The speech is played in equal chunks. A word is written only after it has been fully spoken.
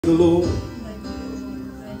the Lord.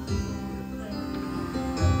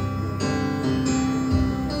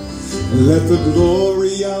 Let the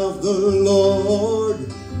glory of the Lord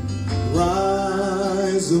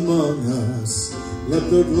rise among us. Let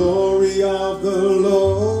the glory of the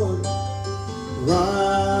Lord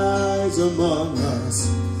rise among us.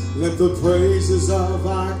 Let the praises of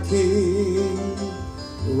our King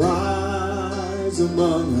rise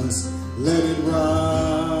among us. Let it rise,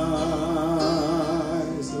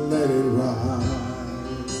 let it rise.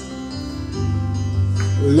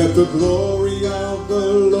 Let the glory of the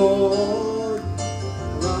Lord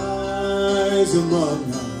rise among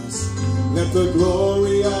us. Let the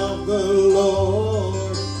glory of the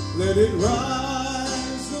Lord, let it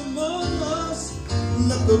rise among us.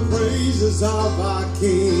 Let the praises of our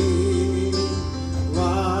King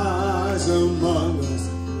rise among us.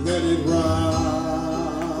 Let it rise,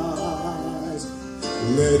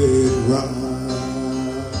 let it rise.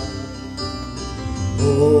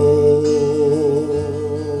 Oh,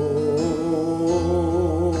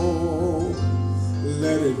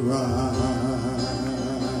 let it rise.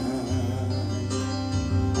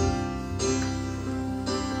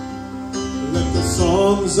 Let the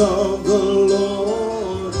songs of the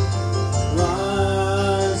Lord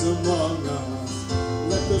rise among us.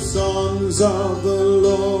 Let the songs of the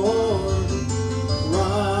Lord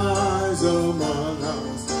rise among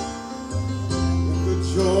us. Let the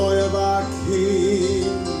joy of our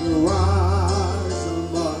King rise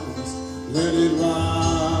among us. Let it rise,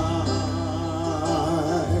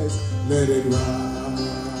 let it rise.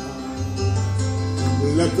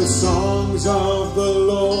 Let the songs of the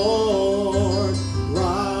Lord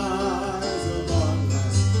rise among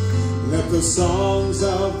us. Let the songs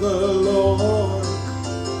of the Lord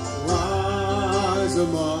rise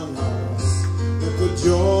among us. Let the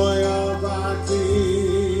joy of our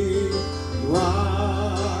King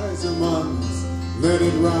rise among us. Let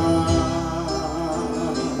it rise,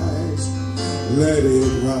 let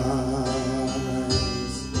it rise.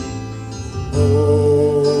 Oh,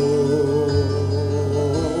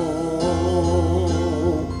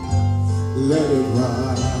 let it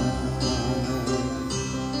rise.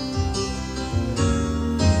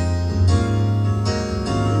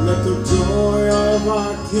 Let the joy of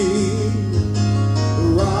our King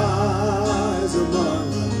rise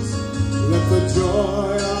among us. Let the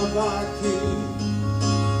joy of our King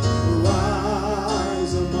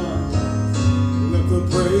rise among us. Let the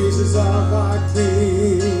praises of our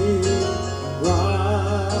King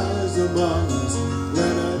rise among us.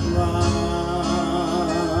 Let it rise,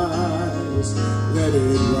 let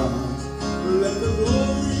it rise. Let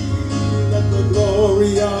the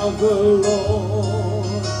glory of the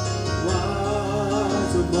Lord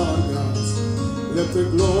rise among us. Let the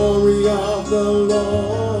glory of the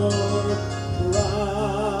Lord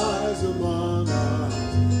rise among us.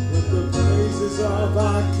 Let the praises of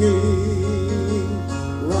our King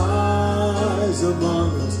rise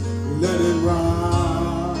among us. Let it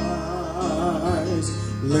rise,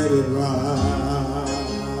 let it rise.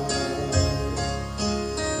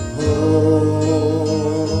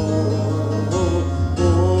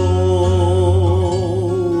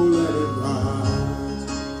 Oh, let it rise.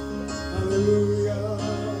 Hallelujah.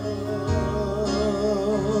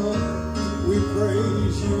 We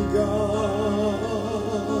praise you, God.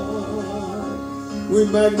 We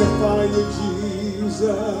magnify you,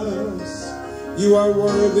 Jesus. You are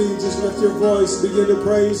worthy. Just lift your voice, begin to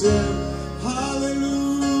praise him.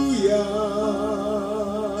 Hallelujah.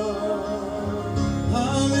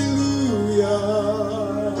 Hallelujah.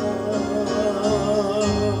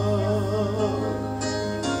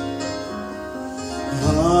 I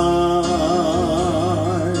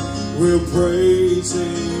will praise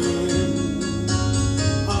him.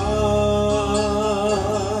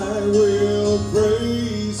 I will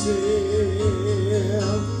praise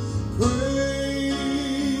him. Praise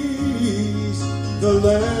the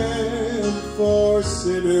Lamb.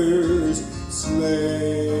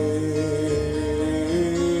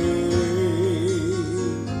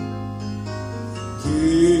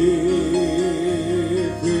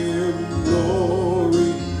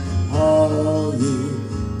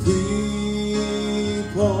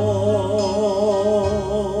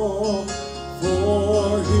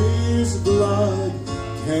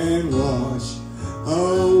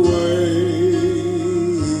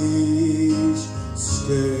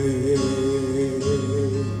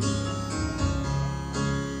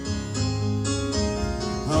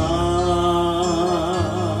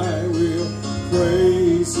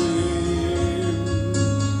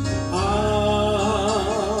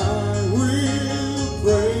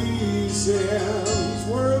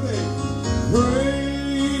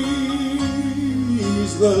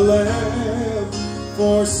 the Lamb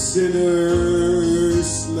for sinners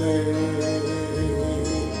slain.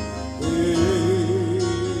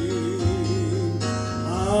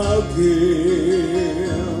 I'll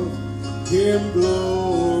give him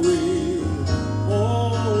glory,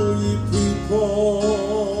 all ye people,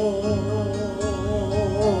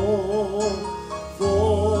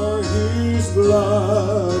 for his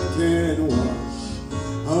blood can wash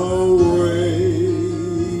away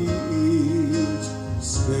each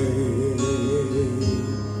stain.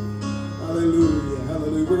 Hallelujah,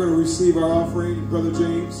 hallelujah. We're going to receive our offering, Brother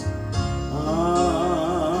James. I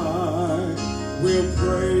will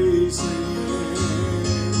praise him.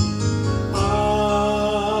 I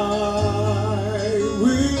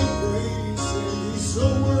will praise him. He's so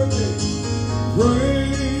worthy.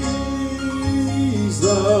 Praise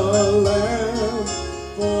the Lamb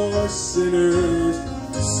for sinners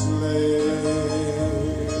slain.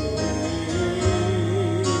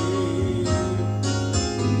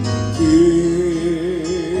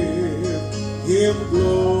 Give him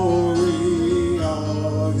glory,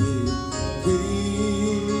 all ye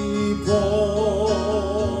people,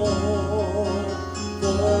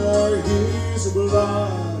 for his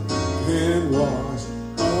blood can wash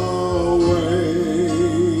away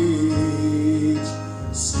each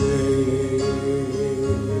stain.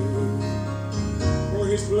 For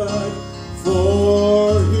his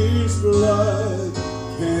blood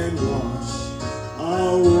can wash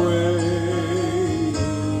away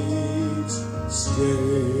each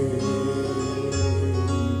stain.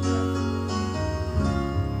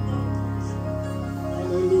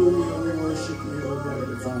 Hallelujah, we worship you, we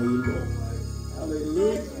magnify you, Lord.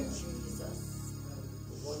 Hallelujah.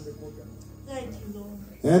 Thank you, Lord.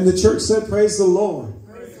 And the church said, praise the Lord.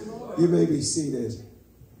 Praise the Lord. You may be seated.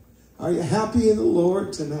 Are you happy in the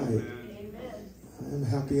Lord tonight? Amen. I'm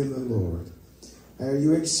happy in the Lord. Are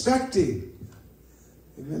you expecting?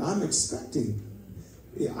 Amen. I'm expecting.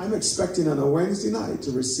 I'm expecting on a Wednesday night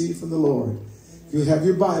to receive from the Lord. If you have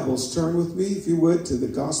your Bibles, turn with me, if you would, to the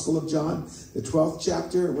Gospel of John, the 12th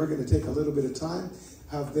chapter. And we're going to take a little bit of time.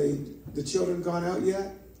 Have the children gone out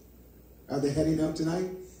yet? Are they heading out tonight?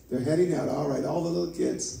 They're heading out. All right. All the little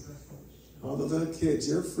kids. All the little kids.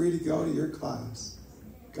 You're free to go to your class.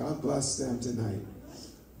 God bless them tonight.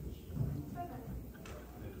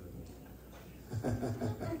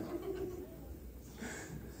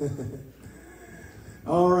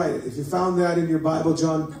 All right. If you found that in your Bible,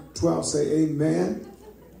 John 12, say amen.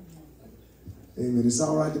 Amen. It's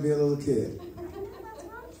all right to be a little kid.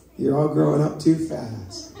 You're all growing up too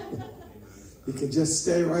fast. You can just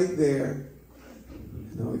stay right there.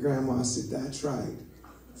 And all the grandma said, that's right.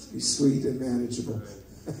 Let's be sweet and manageable.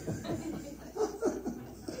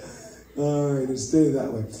 All right, and stay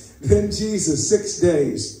that way. Then Jesus, 6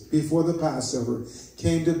 days before the Passover,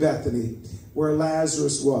 came to Bethany, where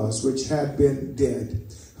Lazarus was, which had been dead,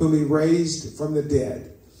 whom he raised from the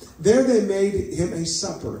dead. There they made him a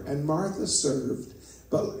supper, and Martha served,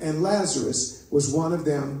 and Lazarus was one of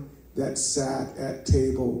them that sat at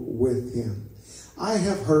table with him. I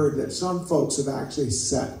have heard that some folks have actually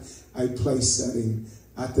set a place setting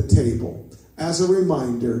at the table as a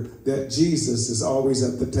reminder that Jesus is always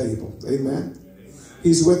at the table. Amen?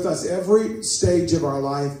 He's with us every stage of our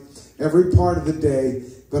life, every part of the day.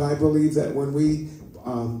 But I believe that when we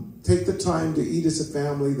take the time to eat as a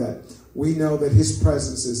family, that we know that his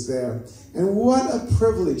presence is there. And what a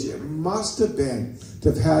privilege it must have been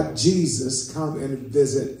to have had Jesus come and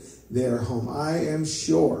visit their home. I am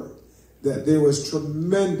sure that there was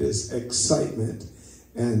tremendous excitement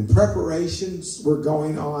and preparations were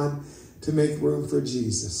going on to make room for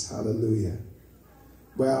Jesus. Hallelujah.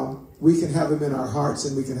 Well, we can have him in our hearts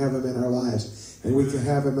and we can have him in our lives. And we can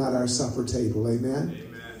have him at our supper table. Amen?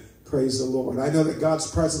 Amen. Praise the Lord. I know that God's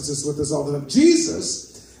presence is with us all the time.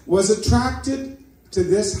 Jesus was attracted to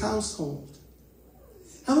this household.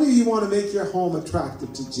 How many of you want to make your home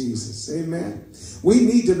attractive to Jesus? Amen. We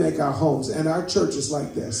need to make our homes and our churches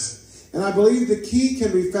like this. And I believe the key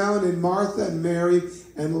can be found in Martha and Mary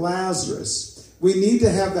and Lazarus. We need to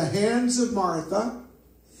have the hands of Martha,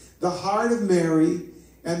 the heart of Mary,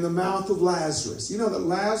 and the mouth of Lazarus. You know that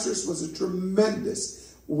Lazarus was a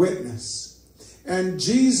tremendous witness. And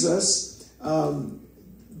Jesus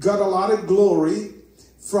got a lot of glory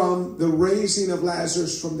from the raising of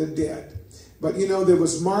Lazarus from the dead. But you know, there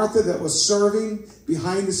was Martha that was serving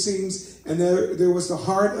behind the scenes, and there was the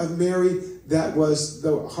heart of Mary that was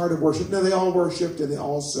the heart of worship. Now, they all worshiped and they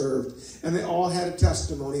all served, and they all had a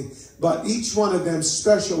testimony, but each one of them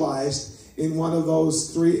specialized in one of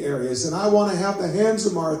those three areas. And I want to have the hands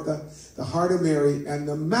of Martha, the heart of Mary, and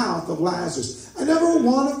the mouth of Lazarus. I never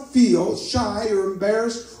want to feel shy or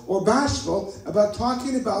embarrassed or bashful about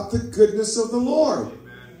talking about the goodness of the Lord.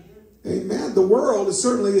 Amen. The world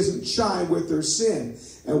certainly isn't shy with their sin.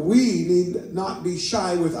 And we need not be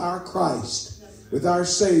shy with our Christ, with our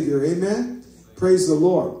Savior. Amen. Praise the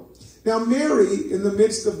Lord. Now Mary, in the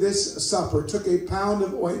midst of this supper, took a pound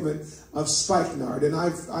of ointment of spikenard. And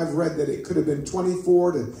I've read that it could have been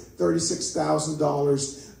 $24,000 to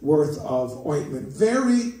 $36,000 worth of ointment.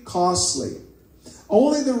 Very costly.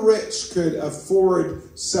 Only the rich could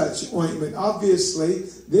afford such ointment. Obviously,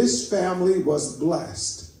 this family was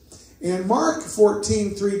blessed. And Mark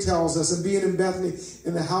 14:3 tells us, and being in Bethany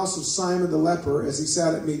in the house of Simon the leper, as he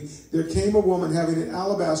sat at meat, there came a woman having an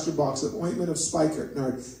alabaster box of ointment of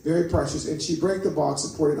spikenard, very precious, and she brake the box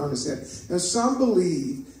and poured it on his head. Now some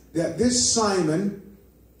believe that this Simon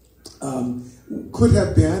could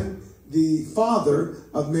have been the father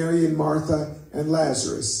of Mary and Martha and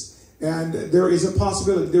Lazarus. And there is a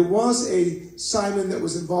possibility. There was a Simon that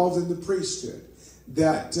was involved in the priesthood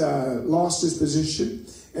that lost his position.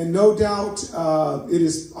 And no doubt it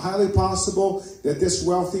is highly possible that this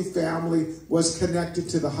wealthy family was connected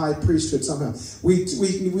to the high priesthood somehow. We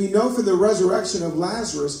know from the resurrection of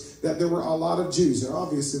Lazarus that there were a lot of Jews. Now,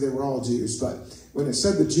 obviously, they were all Jews, but when it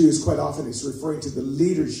said the Jews, quite often it's referring to the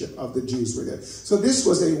leadership of the Jews were there. So this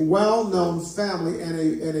was a well-known family and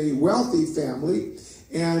a wealthy family.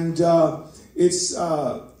 And it's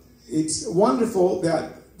wonderful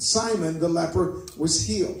that Simon the leper was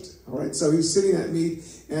healed. All right, so he's sitting at meat.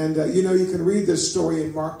 And, you know, you can read this story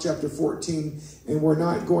in Mark chapter 14, and we're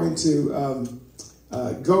not going to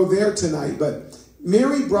go there tonight. But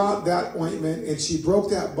Mary brought that ointment, and she broke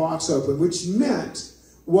that box open, which meant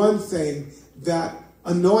one thing, that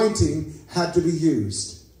anointing had to be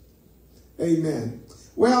used. Amen.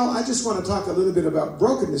 Well, I just want to talk a little bit about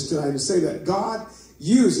brokenness tonight and say that God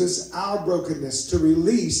uses our brokenness to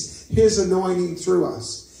release his anointing through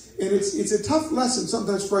us. And it's a tough lesson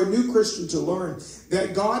sometimes for a new Christian to learn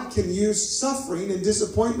that God can use suffering and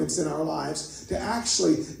disappointments in our lives to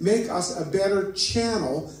actually make us a better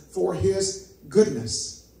channel for his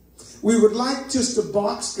goodness. We would like just to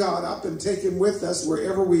box God up and take him with us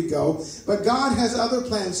wherever we go, but God has other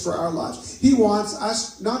plans for our lives. He wants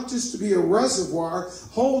us not just to be a reservoir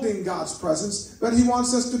holding God's presence, but he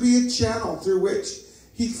wants us to be a channel through which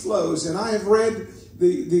he flows. And I have read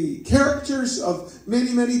the characters of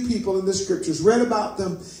many people in the scriptures, read about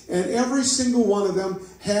them, and every single one of them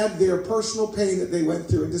had their personal pain that they went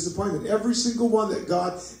through and disappointment. Every single one that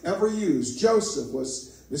God ever used. Joseph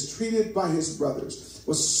was mistreated by his brothers,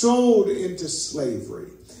 was sold into slavery.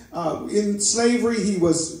 In slavery, he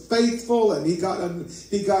was faithful, and he got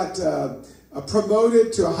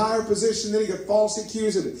promoted to a higher position. Then he got falsely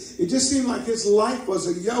accused. It just seemed like his life was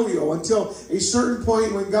a yo-yo until a certain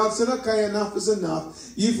point when God said, okay, enough is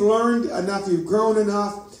enough. You've learned enough. You've grown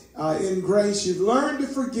enough in grace. You've learned to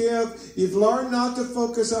forgive. You've learned not to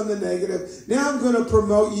focus on the negative. Now I'm going to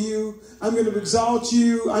promote you. I'm going to exalt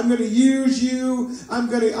you. I'm going to use you. I'm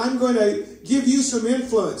going to give you some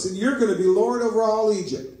influence, and you're going to be Lord over all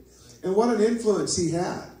Egypt. And what an influence he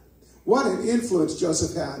had. What an influence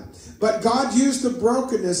Joseph had. But God used the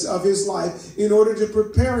brokenness of his life in order to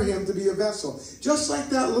prepare him to be a vessel. Just like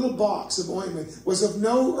that little box of ointment was of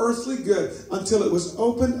no earthly good until it was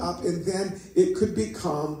opened up, and then it could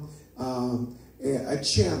become a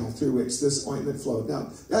channel through which this ointment flowed. Now,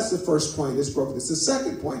 that's the first point, is brokenness. The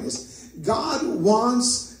second point is God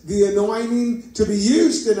wants the anointing to be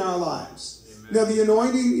used in our lives. Now, the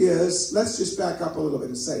anointing is, let's just back up a little bit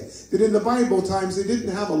and say that in the Bible times, they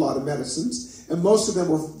didn't have a lot of medicines, and most of them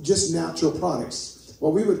were just natural products.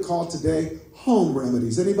 What we would call today home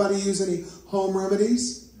remedies. Anybody use any home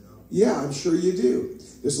remedies? Yeah, I'm sure you do.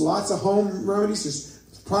 There's lots of home remedies.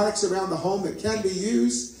 There's products around the home that can be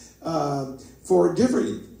used for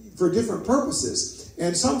different purposes.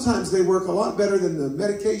 And sometimes they work a lot better than the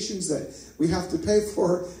medications that we have to pay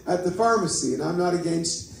for at the pharmacy. And I'm not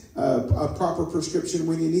against a proper prescription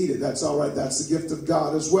when you need it. That's all right. That's the gift of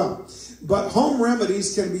God as well. But home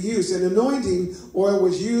remedies can be used. And anointing oil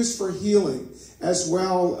was used for healing as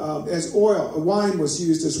well as oil. Wine was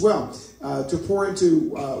used as well to pour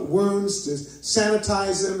into wounds, to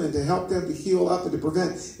sanitize them, and to help them to heal up and to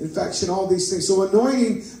prevent infection, all these things. So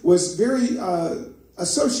anointing was very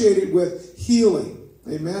associated with healing.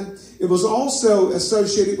 Amen. It was also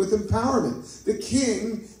associated with empowerment. The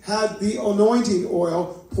king had the anointing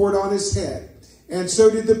oil poured on his head, and so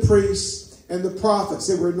did the priests and the prophets.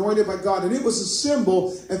 They were anointed by God, and it was a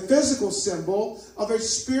symbol, a physical symbol of a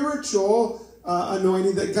spiritual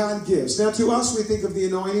anointing that God gives. Now, to us, we think of the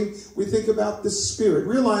anointing, we think about the Spirit.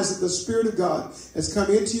 Realize that the Spirit of God has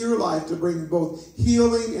come into your life to bring both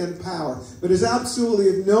healing and power, but is absolutely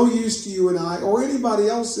of no use to you and I, or anybody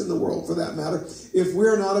else in the world for that matter, if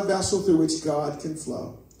we're not a vessel through which God can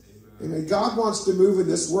flow. Amen. God wants to move in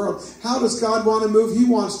this world. How does God want to move? He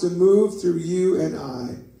wants to move through you and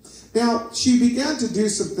I. Now, she began to do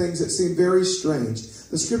some things that seemed very strange.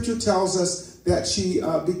 The scripture tells us that she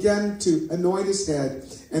began to anoint his head,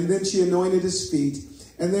 and then she anointed his feet,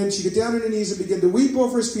 and then she got down on her knees and began to weep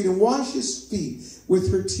over his feet and wash his feet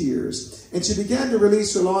with her tears. And she began to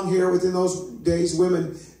release her long hair. Within those days,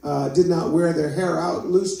 women did not wear their hair out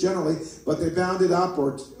loose generally, but they bound it up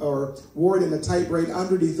or wore it in a tight braid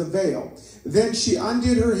underneath a veil. Then she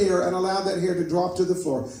undid her hair and allowed that hair to drop to the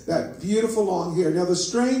floor, that beautiful long hair. Now, the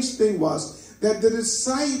strange thing was that the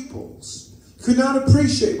disciples could not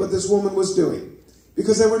appreciate what this woman was doing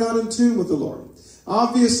because they were not in tune with the Lord.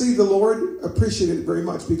 Obviously, the Lord appreciated it very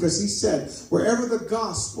much because he said, wherever the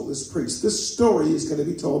gospel is preached, this story is going to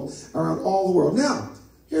be told around all the world. Now,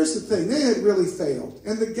 here's the thing. They had really failed.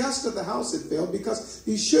 And the guest of the house had failed because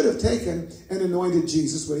he should have taken and anointed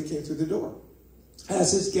Jesus when he came through the door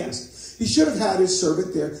as his guest. He should have had his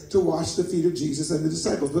servant there to wash the feet of Jesus and the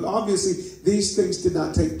disciples. But obviously, these things did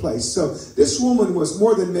not take place. So this woman was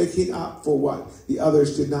more than making up for what the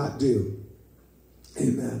others did not do.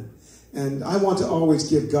 Amen. And I want to always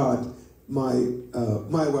give God my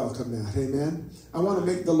welcome mat. Amen. I want to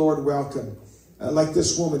make the Lord welcome. Like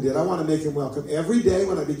this woman did. I want to make him welcome every day.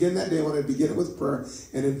 When I begin that day, I want to begin it with prayer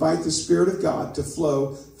and invite the Spirit of God to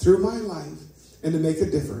flow through my life and to make a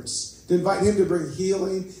difference. To invite him to bring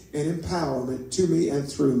healing and empowerment to me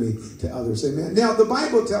and through me to others. Amen. Now, the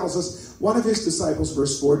Bible tells us one of his disciples,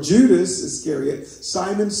 verse 4, Judas Iscariot,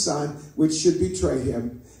 Simon's son, which should betray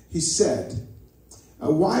him, he said,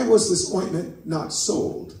 why was this ointment not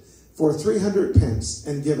sold for 300 pence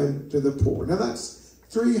and given to the poor? Now, that's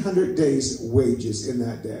 300 days' wages in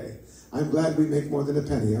that day. I'm glad we make more than a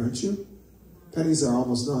penny, aren't you? Pennies are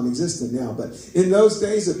almost non-existent now, but in those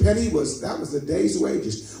days, a penny was a day's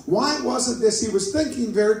wages. Why wasn't this? He was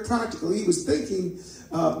thinking very practically. He was thinking,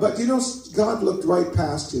 but you know, God looked right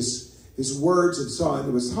past his words and saw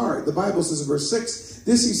into his heart. The Bible says in verse 6,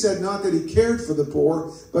 this he said not that he cared for the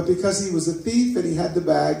poor, but because he was a thief and he had to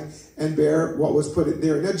bag and bear what was put in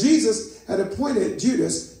there. Now, Jesus had appointed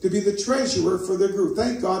Judas to be the treasurer for the group.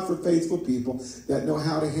 Thank God for faithful people that know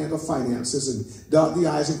how to handle finances and dot the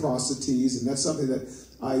I's and cross the T's. And that's something that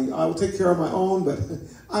I will take care of my own, but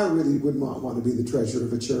I really would not want to be the treasurer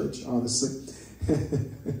of a church, honestly.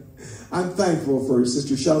 I'm thankful for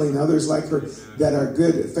Sister Shelley and others like her that are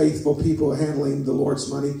good, faithful people handling the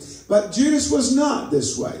Lord's money. But Judas was not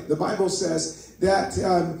this way. The Bible says that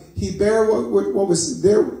he bare what was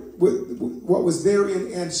there, what was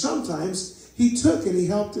therein, and sometimes he took and he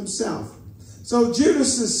helped himself. So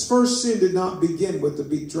Judas's first sin did not begin with the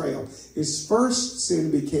betrayal. His first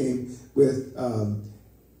sin became with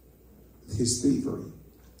his thievery.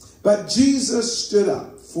 But Jesus stood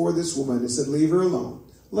up for this woman and said, leave her alone.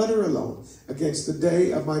 Let her alone. Against the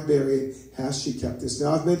day of my burying has she kept this.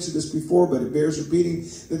 Now, I've mentioned this before, but it bears repeating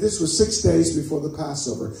that this was 6 days before the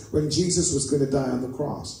Passover when Jesus was going to die on the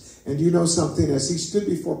cross. And you know something, as he stood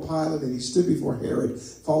before Pilate and he stood before Herod,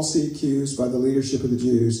 falsely accused by the leadership of the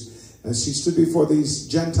Jews, as he stood before these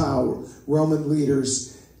Gentile Roman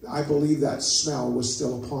leaders, I believe that smell was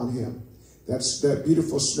still upon him. That's that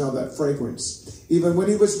beautiful smell, that fragrance. Even when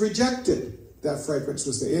he was rejected, that fragrance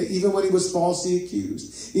was there. Even when he was falsely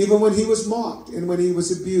accused. Even when he was mocked and when he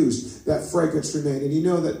was abused, that fragrance remained. And you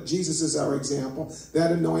know that Jesus is our example.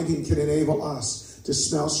 That anointing can enable us to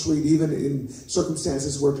smell sweet even in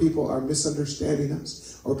circumstances where people are misunderstanding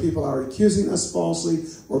us, or people are accusing us falsely,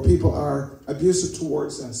 or people are abusive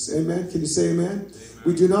towards us. Amen? Can you say amen? Amen.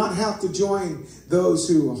 We do not have to join those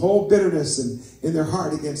who hold bitterness in their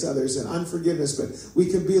heart against others and unforgiveness, but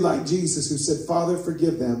we can be like Jesus, who said, Father,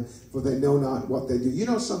 forgive them, for they know not what they do. You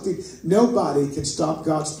know something? Nobody can stop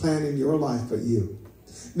God's plan in your life but you.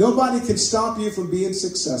 Nobody can stop you from being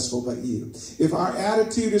successful but you. If our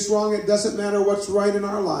attitude is wrong, it doesn't matter what's right in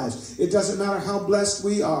our lives. It doesn't matter how blessed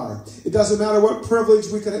we are. It doesn't matter what privilege.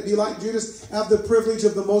 We could be like Judas, have the privilege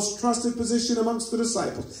of the most trusted position amongst the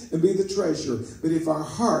disciples and be the treasurer. But if our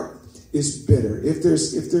heart is bitter, if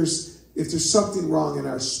there's something wrong in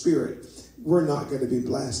our spirit, we're not going to be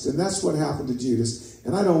blessed. And that's what happened to Judas.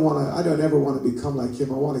 And I don't ever want to become like him.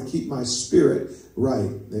 I want to keep my spirit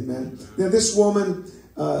right. Amen. Now this woman,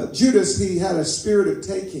 Judas, he had a spirit of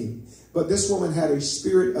taking, but this woman had a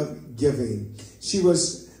spirit of giving. She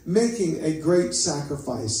was making a great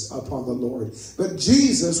sacrifice upon the Lord. But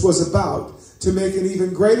Jesus was about to make an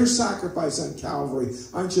even greater sacrifice on Calvary.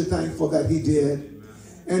 Aren't you thankful that he did?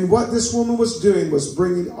 And what this woman was doing was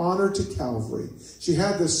bringing honor to Calvary. She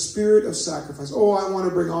had the spirit of sacrifice. Oh, I want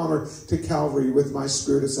to bring honor to Calvary with my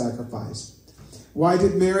spirit of sacrifice. Why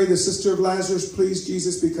did Mary, the sister of Lazarus, please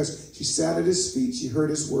Jesus? Because she sat at his feet, she heard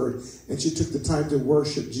his word, and she took the time to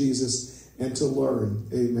worship Jesus and to learn.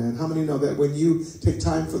 Amen. How many know that when you take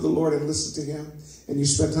time for the Lord and listen to him, and you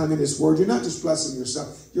spend time in his word, you're not just blessing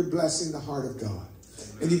yourself, you're blessing the heart of God.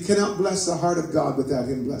 And you cannot bless the heart of God without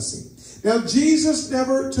him blessing. Now, Jesus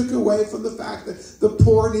never took away from the fact that the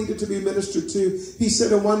poor needed to be ministered to. He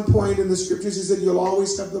said at one point in the scriptures, he said, you'll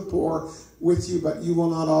always have the poor with you, but you will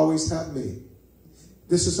not always have me.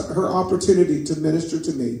 This is her opportunity to minister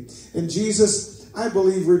to me. And Jesus, I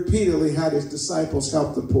believe, repeatedly had his disciples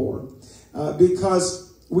help the poor.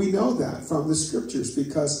 Because we know that from the scriptures.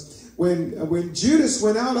 Because when Judas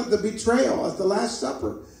went out at the betrayal, at the Last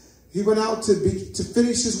Supper, he went out to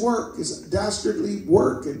finish his work, his dastardly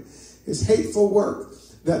work and his hateful work,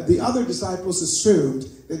 that the other disciples assumed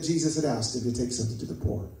that Jesus had asked him to take something to the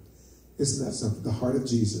poor. Isn't that something? The heart of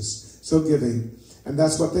Jesus. So giving. And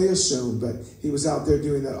that's what they assumed, but he was out there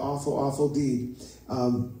doing that awful, awful deed.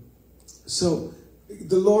 So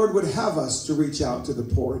the Lord would have us to reach out to the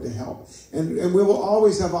poor and to help. And we will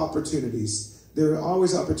always have opportunities. There are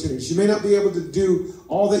always opportunities. You may not be able to do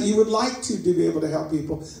all that you would like to be able to help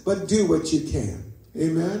people, but do what you can.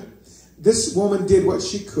 Amen? This woman did what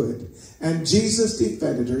she could. And Jesus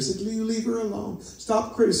defended her. He said, you leave her alone.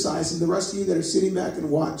 Stop criticizing. The rest of you that are sitting back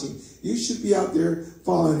and watching, you should be out there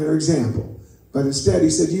following her example. But instead, he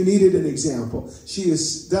said, you needed an example. She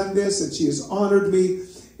has done this and she has honored me.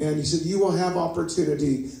 And he said, you will have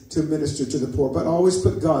opportunity to minister to the poor. But always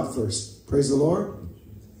put God first. Praise the Lord.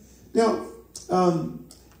 Now,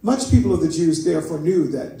 much people of the Jews therefore knew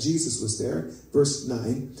that Jesus was there. Verse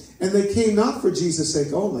 9. And they came not for Jesus'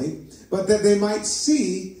 sake only, but that they might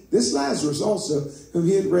see this Lazarus also, whom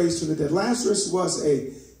he had raised from the dead. Lazarus was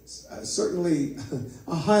certainly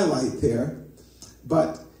a highlight there.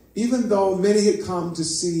 But even though many had come to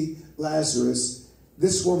see Lazarus,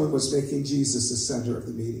 this woman was making Jesus the center of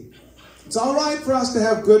the meeting. It's all right for us to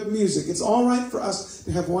have good music. It's all right for us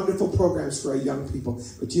to have wonderful programs for our young people.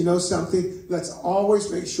 But you know something? Let's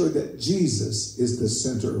always make sure that Jesus is the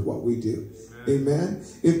center of what we do. Amen.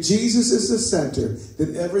 If Jesus is the center,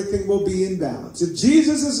 then everything will be in balance. If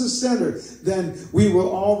Jesus is the center, then we will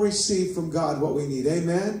all receive from God what we need.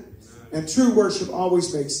 Amen. And true worship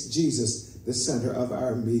always makes Jesus the center of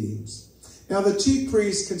our meetings. Now the chief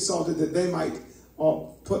priests consulted that they might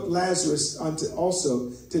put Lazarus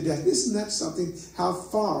also to death. Isn't that something? How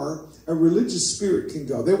far a religious spirit can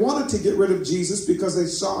go. They wanted to get rid of Jesus because they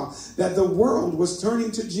saw that the world was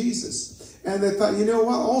turning to Jesus. And they thought, you know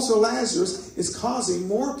what? Also Lazarus is causing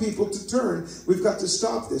more people to turn. We've got to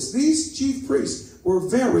stop this. These chief priests were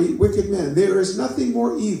very wicked men. There is nothing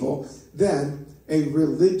more evil than a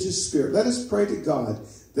religious spirit. Let us pray to God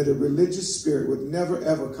that a religious spirit would never,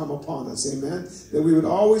 ever come upon us. Amen? That we would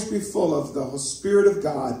always be full of the Spirit of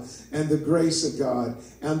God and the grace of God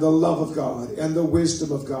and the love of God and the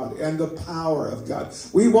wisdom of God and the power of God.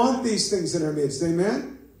 We want these things in our midst.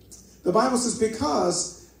 Amen? The Bible says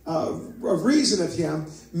because of reason of him,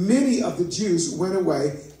 many of the Jews went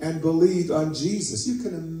away and believed on Jesus. You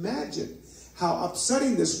can imagine how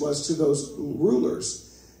upsetting this was to those rulers.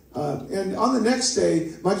 And on the next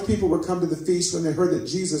day, much people would come to the feast when they heard that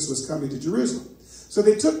Jesus was coming to Jerusalem. So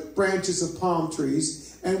they took branches of palm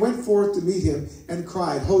trees and went forth to meet him and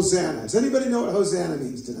cried, Hosanna. Does anybody know what Hosanna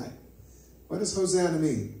means tonight? What does Hosanna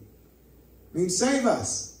mean? It means save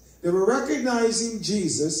us. They were recognizing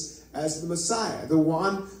Jesus as the Messiah, the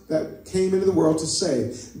one that came into the world to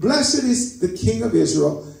save. Blessed is the King of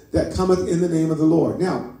Israel that cometh in the name of the Lord.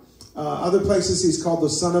 Now, other places he's called the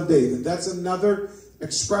Son of David. That's another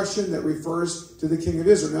expression that refers to the King of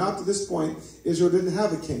Israel. Now, up to this point, Israel didn't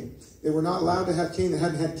have a king. They were not allowed to have king. They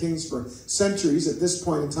hadn't had kings for centuries at this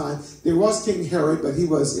point in time. There was King Herod, but he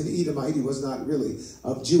was an Edomite. He was not really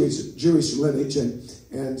of Jewish lineage.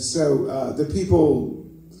 And so the people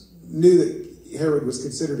knew that Herod was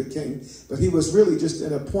considered a king, but he was really just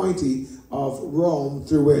an appointee of Rome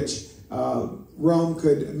through which Rome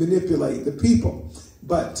could manipulate the people.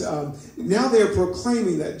 But now they're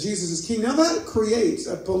proclaiming that Jesus is king. Now that creates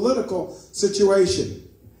a political situation.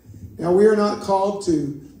 Now we are not called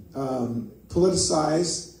to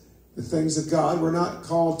politicize the things of God. We're not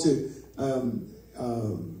called to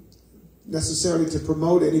necessarily to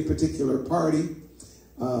promote any particular party.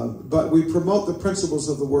 But we promote the principles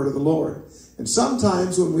of the word of the Lord. And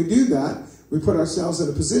sometimes when we do that, we put ourselves in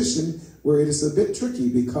a position where it is a bit tricky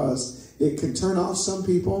because it can turn off some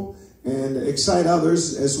people and excite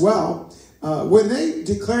others as well. When they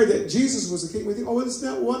declared that Jesus was the king, we think, oh, isn't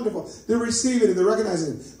that wonderful? They're receiving it and they're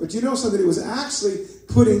recognizing it. But you know something? It was actually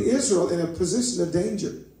putting Israel in a position of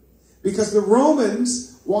danger because the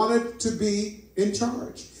Romans wanted to be in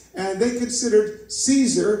charge. And they considered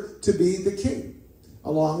Caesar to be the king,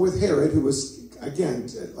 along with Herod, who was, again,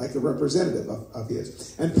 like a representative of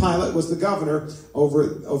his. And Pilate was the governor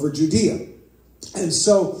over Judea. And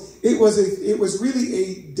so it was really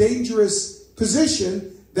a dangerous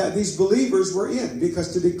position that these believers were in,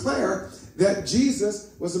 because to declare that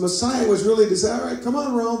Jesus was the Messiah was really to say, all right, come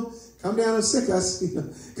on, Rome, come down and sick us,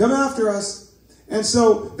 come after us. And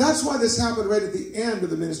so that's why this happened right at the end of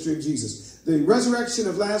the ministry of Jesus. The resurrection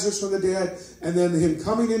of Lazarus from the dead, and then him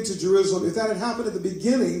coming into Jerusalem. If that had happened at the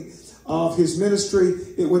beginning of his ministry,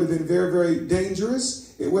 it would have been very, very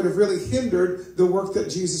dangerous. It would have really hindered the work that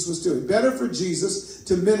Jesus was doing. Better for Jesus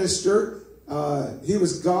to minister. He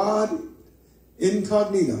was God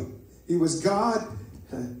incognito. He was God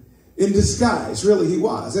in disguise, really he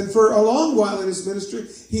was. And for a long while in his ministry,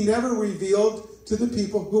 he never revealed to the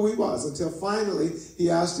people who he was, until finally he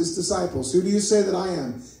asked his disciples, who do you say that I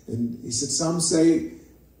am? And he said, some say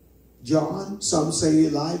John, some say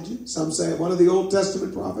Elijah, some say one of the Old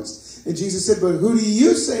Testament prophets. And Jesus said, but who do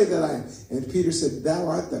you say that I am? And Peter said, thou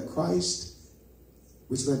art the Christ,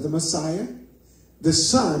 which meant the Messiah, the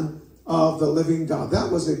Son of the living God.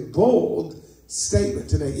 That was a bold statement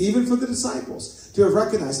to make, even for the disciples to have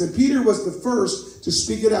recognized. And Peter was the first to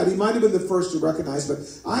speak it out. He might have been the first to recognize, but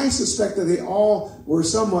I suspect that they all were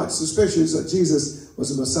somewhat suspicious that Jesus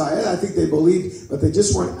was the Messiah. I think they believed, but they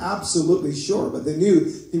just weren't absolutely sure. But they knew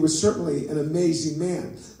he was certainly an amazing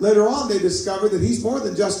man. Later on, they discovered that he's more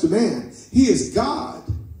than just a man. He is God.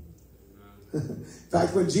 In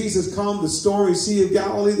fact, when Jesus calmed the stormy Sea of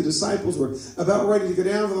Galilee, the disciples were about ready to go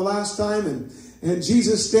down for the last time, and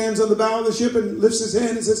Jesus stands on the bow of the ship and lifts his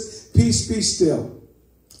hand and says, peace, be still.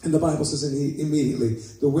 And the Bible says, and immediately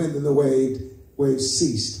the wind and the waves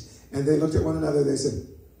ceased. And they looked at one another and they said,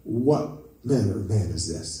 what manner of man is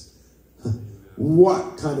this?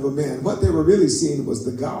 What kind of a man? What they were really seeing was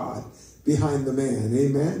the God behind the man.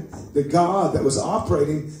 Amen? The God that was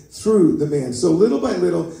operating through the man. So little by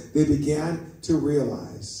little, they began to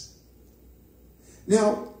realize.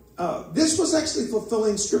 Now, this was actually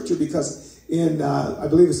fulfilling scripture, because in, I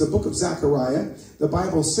believe it's the book of Zechariah, the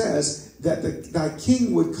Bible says that thy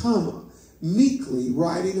king would come meekly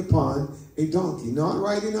riding upon a donkey. Not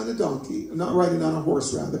riding on a donkey, not riding on a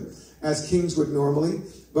horse rather, as kings would normally,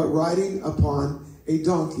 but riding upon a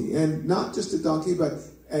donkey. And not just a donkey, but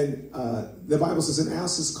the Bible says an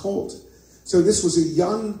ass's colt. So this was a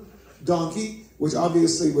young donkey, which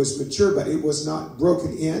obviously was mature, but it was not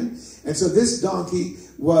broken in. And so this donkey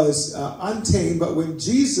was untamed, but when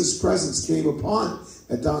Jesus' presence came upon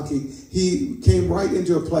a donkey, he came right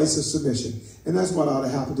into a place of submission. And that's what ought to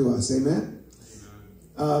happen to us. Amen?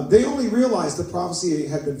 They only realized the prophecy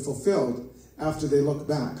had been fulfilled after they looked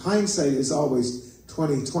back. Hindsight is always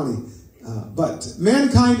 20/20. But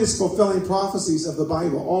mankind is fulfilling prophecies of the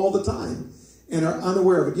Bible all the time and are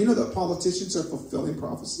unaware of it. You know that politicians are fulfilling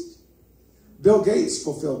prophecies? Bill Gates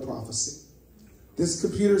fulfilled prophecy. This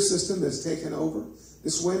computer system that's taken over,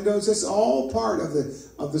 this Windows, it's all part of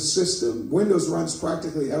the system. Windows runs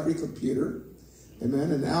practically every computer.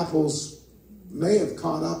 Amen. And Apple's may have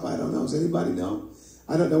caught up. I don't know. Does anybody know?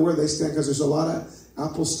 I don't know where they stand, because there's a lot of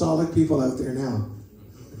apostolic people out there now.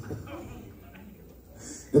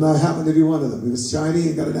 And I happen to be one of them. It was shiny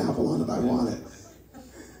and got an apple on it. I want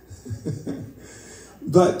it.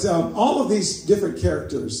 But all of these different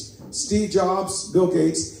characters, Steve Jobs, Bill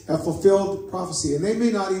Gates, have fulfilled prophecy. And they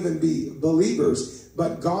may not even be believers,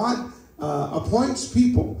 but God appoints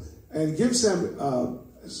people and gives them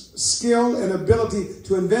skill and ability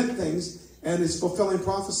to invent things, and is fulfilling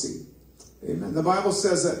prophecy. Amen. The Bible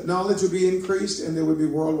says that knowledge would be increased and there would be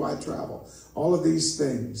worldwide travel. All of these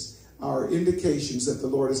things are indications that the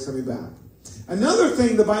Lord is coming back. Another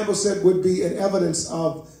thing the Bible said would be an evidence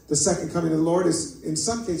of the second coming of the Lord is, in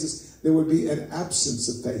some cases, there would be an absence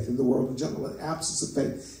of faith in the world in general, an absence of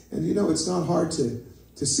faith. And you know, it's not hard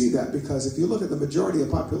to see that, because if you look at the majority of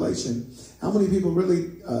the population, how many people really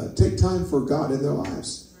take time for God in their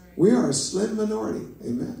lives? We are a slim minority.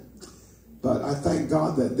 Amen. But I thank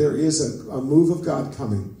God that there is a move of God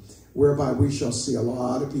coming, whereby we shall see a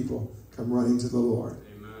lot of people come running to the Lord.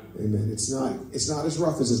 Amen. It's not as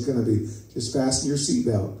rough as it's going to be. Just fasten your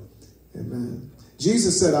seatbelt. Amen.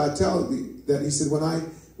 Jesus said, I tell thee that, he said,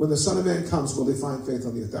 when the Son of Man comes, will he find faith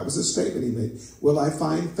on the earth? That was a statement he made. Will I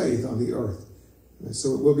find faith on the earth?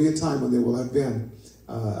 So it will be a time when there will have been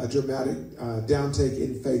a dramatic downtake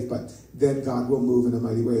in faith, but then God will move in a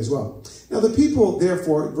mighty way as well. Now the people,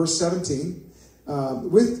 therefore, verse 17,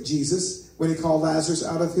 with Jesus, when he called Lazarus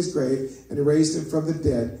out of his grave and he raised him from the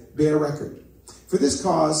dead, bear record. For this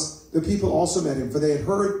cause, the people also met him, for they had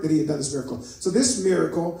heard that he had done this miracle. So this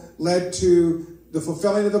miracle led to the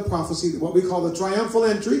fulfilling of the prophecy, what we call the triumphal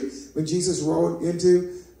entry, when Jesus rode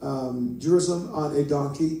into Jerusalem on a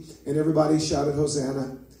donkey, and everybody shouted,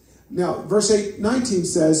 Hosanna. Now, verse 19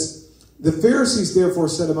 says, the Pharisees therefore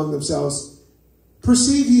said among themselves,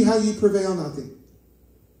 perceive ye how ye prevail nothing.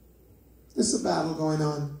 There's a battle going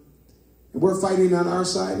on. And we're fighting on our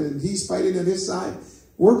side, and he's fighting on his side.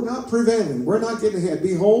 We're not prevailing. We're not getting ahead.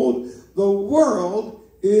 Behold, the world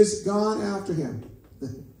is gone after him.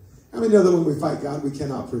 How many know that when we fight God, we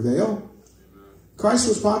cannot prevail? Christ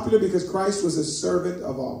was popular because Christ was a servant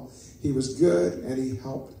of all. He was good and he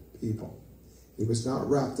helped people. He was not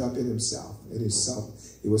wrapped up in himself, in his self.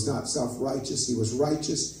 He was not self-righteous. He was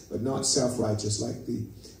righteous, but not self-righteous like the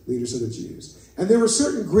leaders of the Jews. And there were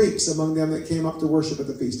certain Greeks among them that came up to worship at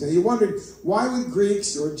the feast. Now you wondered, why would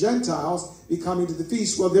Greeks or Gentiles be coming to the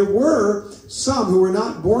feast? Well, there were some who were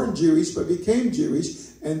not born Jewish, but became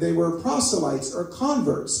Jewish, and they were proselytes or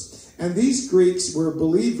converts. And these Greeks were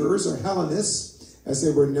believers or Hellenists, as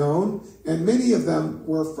they were known, and many of them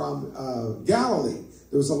were from Galilee.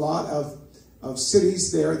 There was a lot of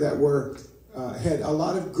cities there that were had a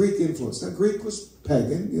lot of Greek influence. Now, Greek was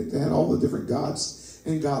pagan. They had all the different gods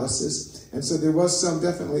and goddesses, and so there was some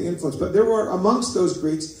definitely influence. But there were amongst those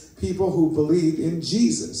Greeks people who believed in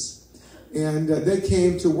Jesus, and they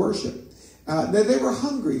came to worship. They were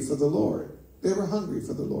hungry for the Lord. They were hungry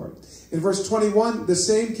for the Lord. In verse 21, the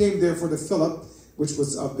same came therefore to Philip, which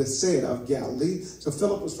was of Bethsaida of Galilee. So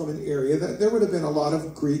Philip was from an area that there would have been a lot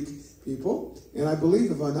of Greek people. And I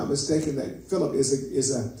believe, if I'm not mistaken, that Philip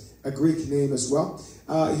is a Greek name as well.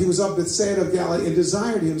 He was of Bethsaida of Galilee and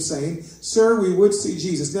desired him, saying, Sir, we would see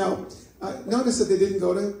Jesus. Now, notice that they didn't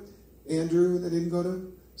go to Andrew, and they didn't go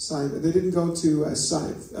to Simon. They didn't go to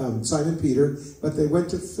Simon Peter, but they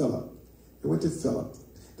went to Philip. They went to Philip.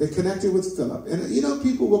 They connected with Philip. And you know,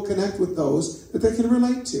 people will connect with those that they can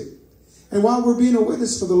relate to. And while we're being a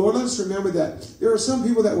witness for the Lord, let us remember that there are some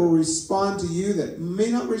people that will respond to you that may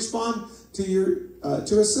not respond to your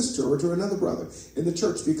to a sister or to another brother in the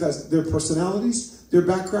church, because their personalities, their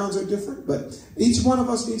backgrounds are different. But each one of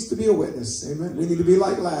us needs to be a witness. Amen. We need to be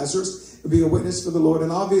like Lazarus and be a witness for the Lord.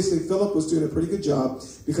 And obviously Philip was doing a pretty good job,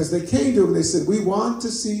 because they came to him and they said, we want to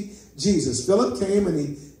see Jesus. Philip came and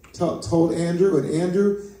he told Andrew, and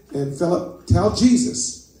Andrew and Philip tell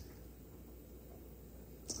Jesus.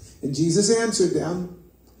 And Jesus answered them.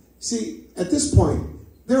 See, at this point,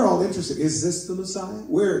 they're all interested. Is this the Messiah?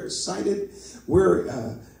 We're excited. We're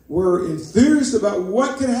enthused about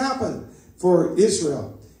what could happen for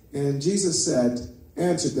Israel. And Jesus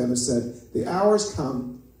answered them and said, the hour's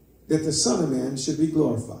come that the Son of Man should be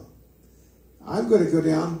glorified. I'm going to go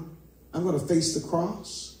down. I'm going to face the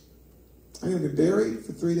cross. I'm going to be buried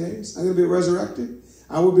for 3 days. I'm going to be resurrected.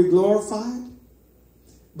 I will be glorified.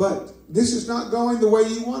 But this is not going the way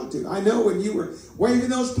you want it to. I know when you were waving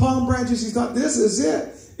those palm branches, you thought, this is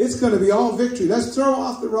it. It's going to be all victory. Let's throw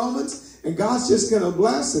off the Romans, and God's just going to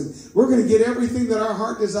bless, and we're going to get everything that our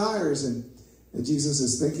heart desires. And Jesus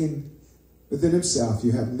is thinking within himself,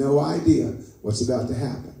 you have no idea what's about to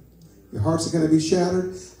happen. Your hearts are going to be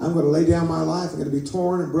shattered. I'm going to lay down my life. I'm going to be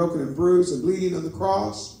torn and broken and bruised and bleeding on the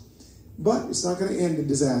cross. But it's not going to end in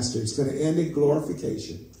disaster. It's going to end in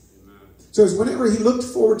glorification. So as whenever he looked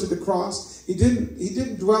forward to the cross, he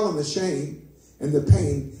didn't dwell on the shame and the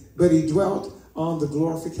pain, but he dwelt on the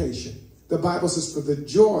glorification. The Bible says, for the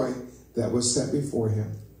joy that was set before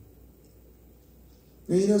him.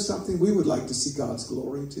 Now, you know something? We would like to see God's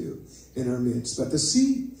glory too in our midst. But to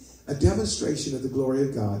see a demonstration of the glory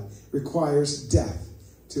of God requires death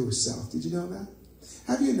to self. Did you know that?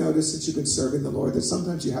 Have you noticed that you've been serving the Lord that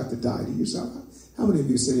sometimes you have to die to yourself? How many of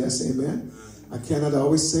you say yes, amen? I cannot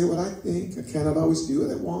always say what I think. I cannot always do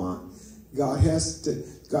what I want. God has a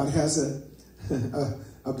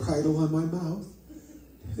bridle on my mouth.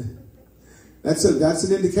 That's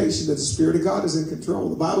an indication that the Spirit of God is in control.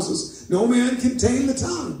 The Bible says, no man can tame the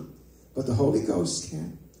tongue, but the Holy Ghost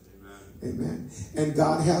can. Amen. And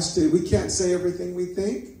God has to, we can't say everything we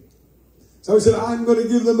think. So he said, I'm going to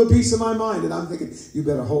give them a piece of my mind. And I'm thinking, you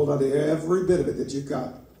better hold on to every bit of it that you've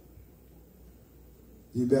got.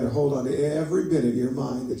 You better hold on to every bit of your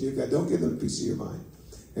mind that you've got. Don't give them a piece of your mind.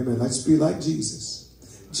 Amen. Let's be like Jesus.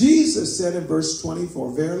 Jesus said in verse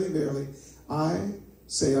 24, verily, verily, I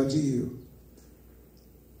say unto you,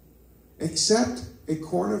 except a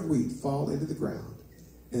corn of wheat fall into the ground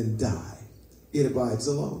and die, it abides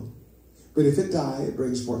alone. But if it die, it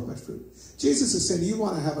brings forth much fruit. Jesus is saying, you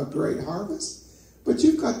want to have a great harvest, but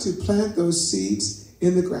you've got to plant those seeds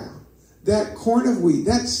in the ground. That corn of wheat,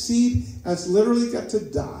 that seed has literally got to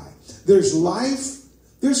die. There's life.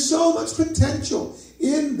 There's so much potential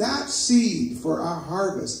in that seed for our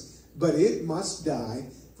harvest, but it must die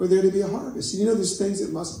for there to be a harvest. You know, there's things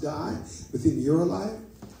that must die within your life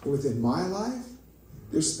and within my life.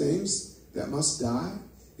 There's things that must die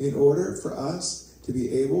in order for us to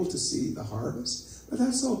be able to see the harvest. But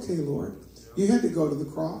that's okay, Lord. You had to go to the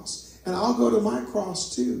cross. And I'll go to my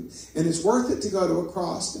cross too. And it's worth it to go to a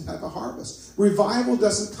cross and have a harvest. Revival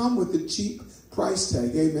doesn't come with the cheap price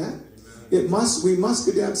tag. Amen? We must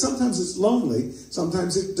go down. Sometimes it's lonely.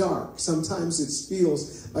 Sometimes it's dark. Sometimes it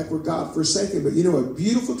feels like we're God forsaken. But you know, a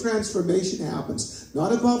beautiful transformation happens,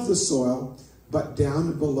 not above the soil, but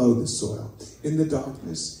down below the soil. In the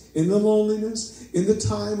darkness, in the loneliness, in the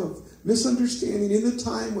time of misunderstanding, in the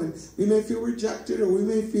time when we may feel rejected or we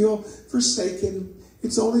may feel forsaken.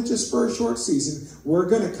 It's only just for a short season. We're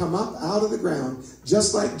going to come up out of the ground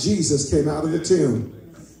just like Jesus came out of the tomb.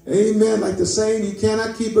 Amen. Like the saying, you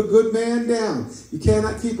cannot keep a good man down. You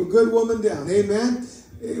cannot keep a good woman down. Amen.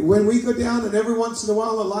 When we go down, and every once in a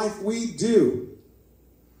while in life we do,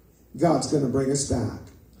 God's going to bring us back.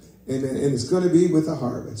 Amen. And it's going to be with a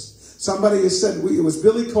harvest. Somebody has said, it was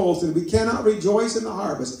Billy Colton, we cannot rejoice in the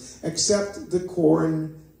harvest except the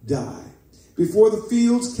corn die. Before the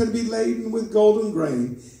fields can be laden with golden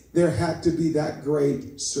grain, there had to be that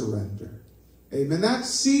great surrender. Amen. That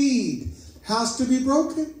seed has to be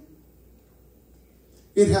broken.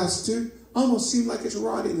 It has to almost seem like it's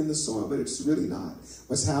rotting in the soil, but it's really not.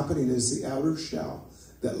 What's happening is the outer shell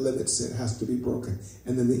that limits it has to be broken.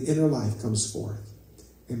 And then the inner life comes forth.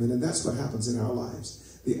 Amen. And that's what happens in our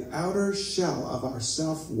lives. The outer shell of our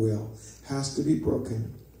self-will has to be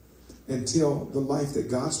broken until the life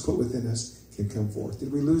that God's put within us can come forth.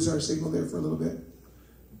 Did we lose our signal there for a little bit?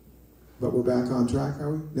 But we're back on track,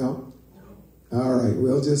 are we? No? All right,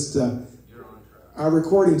 we'll just... You're on track. Our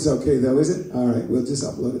recording's okay, though, is it? All right, we'll just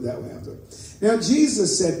upload it that way after. Now,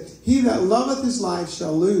 Jesus said, he that loveth his life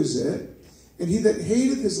shall lose it, and he that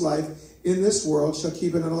hateth his life in this world shall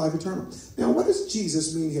keep it unto life eternal. Now, what does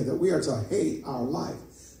Jesus mean here? That we are to hate our life.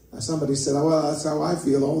 Somebody said, oh, well, that's how I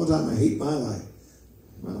feel all the time. I hate my life.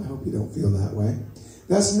 Well, I hope you don't feel that way.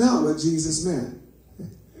 That's not what Jesus meant.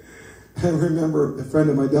 I remember a friend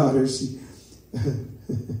of my daughter's,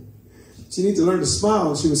 she needed to learn to smile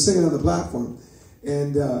when she was singing on the platform.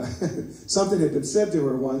 And something had been said to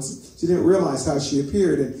her once. She didn't realize how she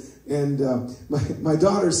appeared. And my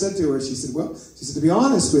daughter said to her, she said, to be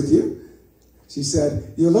honest with you, she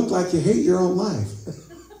said, you look like you hate your own life.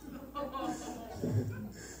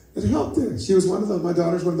 It helped her. She was my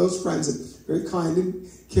daughter's one of those friends that very kind and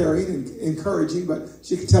caring and encouraging, but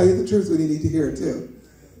she could tell you the truth when you need to hear it too.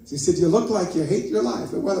 She said, you look like you hate your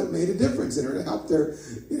life. Well, it made a difference in her. It helped her.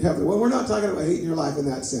 Well, we're not talking about hating your life in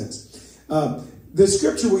that sense. The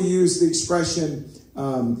scripture will use the expression,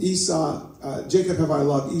 Jacob have I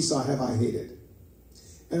loved, Esau have I hated.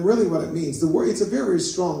 And really what it means, the word, it's a very, very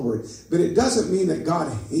strong word, but it doesn't mean that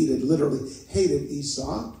God literally hated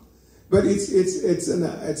Esau. But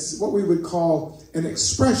it's what we would call an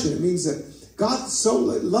expression. It means that God so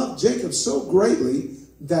loved Jacob so greatly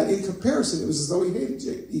that in comparison, it was as though he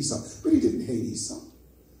hated Esau. But he didn't hate Esau.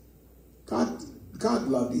 God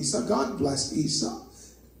loved Esau. God blessed Esau.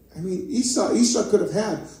 I mean, Esau could have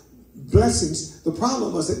had blessings. The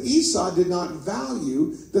problem was that Esau did not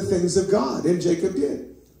value the things of God, and Jacob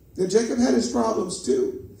did. And Jacob had his problems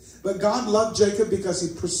too. But God loved Jacob because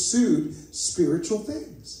he pursued spiritual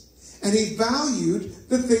things. And he valued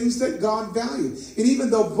the things that God valued. And even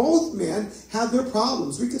though both men had their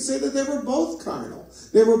problems, we could say that they were both carnal.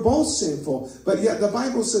 They were both sinful. But yet the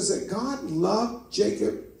Bible says that God loved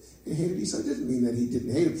Jacob and hated Esau. It didn't mean that he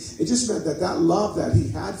didn't hate him. It just meant that that love that he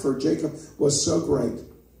had for Jacob was so great.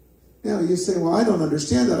 Now you say, well, I don't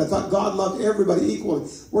understand that. I thought God loved everybody equally.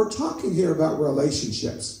 We're talking here about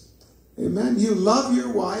relationships. Amen. You love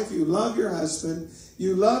your wife. You love your husband.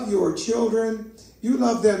 You love your children. You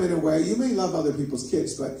love them in a way. You may love other people's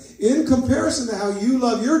kids, but in comparison to how you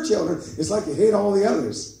love your children, it's like you hate all the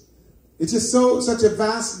others. It's just such a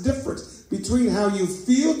vast difference between how you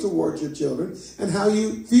feel towards your children and how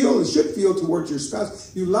you feel and should feel towards your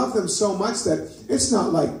spouse. You love them so much that it's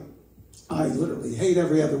not like, I literally hate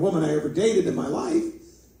every other woman I ever dated in my life.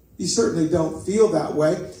 You certainly don't feel that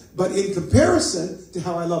way. But in comparison to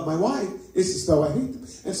how I love my wife, it's as though I hate them.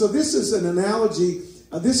 And so this is an analogy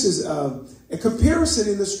this is a comparison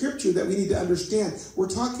in the scripture that we need to understand. We're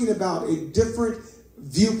talking about a different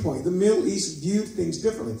viewpoint. The Middle East viewed things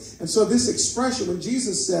differently. And so this expression, when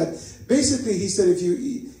Jesus said, basically he said, if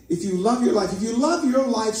you love your life, if you love your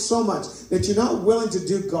life so much that you're not willing to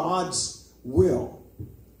do God's will,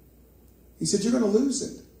 he said, you're going to lose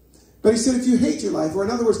it. But he said, if you hate your life, or in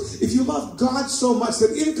other words, if you love God so much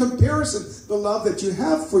that in comparison, the love that you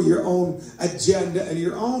have for your own agenda and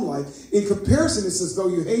your own life, in comparison, it's as though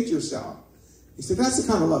you hate yourself. He said, that's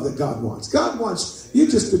the kind of love that God wants. God wants you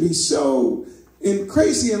just to be so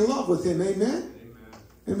crazy in love with him. Amen?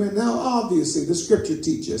 Amen. Now, obviously, the scripture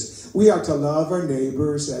teaches we are to love our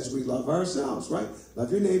neighbors as we love ourselves, right?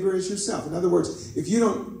 Love your neighbor as yourself. In other words, if you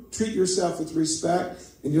don't treat yourself with respect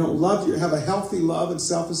and you don't have a healthy love and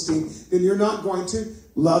self-esteem, then you're not going to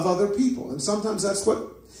love other people. And sometimes that's what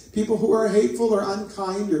people who are hateful or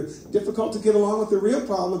unkind or difficult to get along with, the real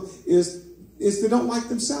problem is they don't like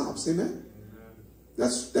themselves. Amen?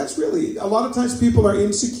 That's really, a lot of times people are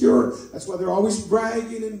insecure. That's why they're always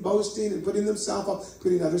bragging and boasting and putting themselves up,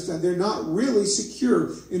 putting others down. They're not really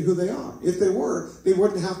secure in who they are. If they were, they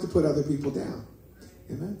wouldn't have to put other people down.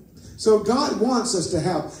 Amen? So God wants us to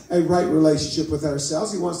have a right relationship with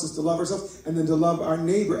ourselves. He wants us to love ourselves and then to love our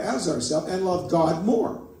neighbor as ourselves and love God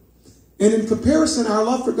more. And in comparison, our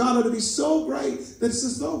love for God ought to be so great that it's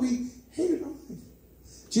as though we hated our life.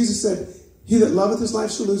 Jesus said, he that loveth his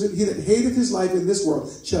life shall lose it. He that hateth his life in this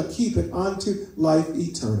world shall keep it unto life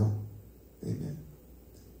eternal. Amen.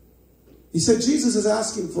 He said Jesus is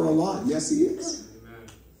asking for a lot. Yes, he is. Amen.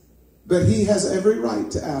 But he has every right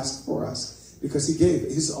to ask for us because he gave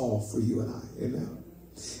his all for you and I. Amen.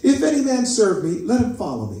 If any man serve me, let him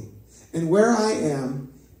follow me. And where I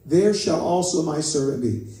am, there shall also my servant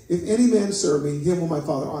be. If any man serve me, him will my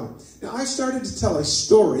Father honor. Now, I started to tell a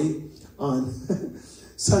story on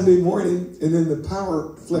Sunday morning, and then the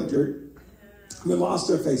power flickered. We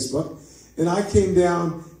lost our Facebook, and I came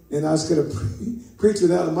down, and I was going to preach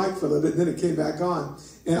without a mic for a little bit, and then it came back on.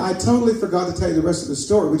 And I totally forgot to tell you the rest of the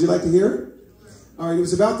story. Would you like to hear it? All right, it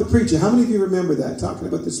was about the preacher. How many of you remember that, talking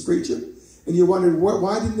about this preacher? And you wondered,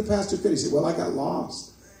 why didn't the pastor finish it? Well, I got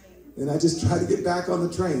lost. And I just tried to get back on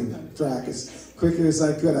the train track as quickly as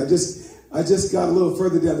I could. I just got a little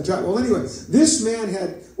further down the track. Well, anyway, this man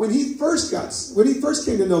had, when he first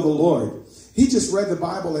came to know the Lord, he just read the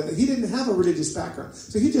Bible, and he didn't have a religious background.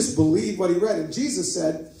 So he just believed what he read. And Jesus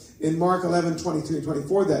said in Mark 11:23 and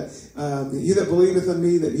 24 that he that believeth in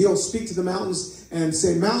me, that he'll speak to the mountains and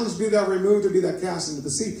say, mountains be thou removed or be thou cast into the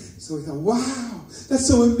sea. So he thought, wow, that's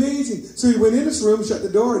so amazing. So he went in his room, shut the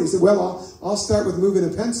door, and he said, well, I'll start with moving a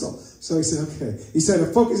pencil. So he said, okay. He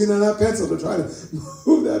started focusing on that pencil to try to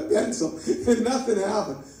move that pencil, and nothing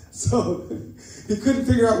happened. So he couldn't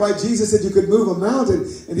figure out why Jesus said you could move a mountain,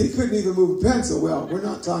 and he couldn't even move a pencil. Well, we're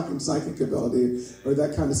not talking psychic ability or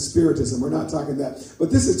that kind of spiritism. We're not talking that.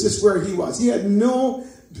 But this is just where he was. He had no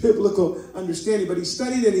biblical understanding, but he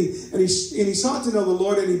studied and he sought to know the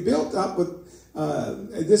Lord, and he built up with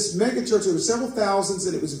this mega church. There were several thousands,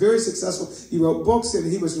 and it was very successful. He wrote books,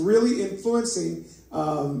 and he was really influencing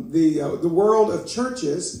the world of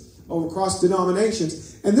churches across denominations.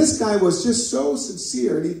 And this guy was just so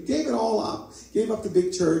sincere, and he gave it all up. Gave up the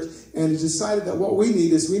big church, and he decided that what we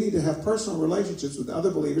need to have personal relationships with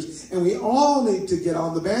other believers, and we all need to get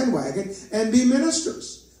on the bandwagon and be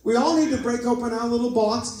ministers. We all need to break open our little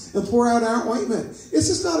box and pour out our ointment. It's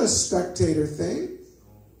just not a spectator thing.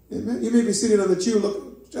 Amen. You may be sitting on the pew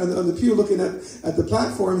looking at the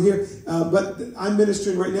platform here, but I'm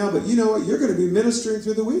ministering right now. But you know what? You're going to be ministering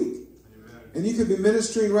through the week. Amen. And you could be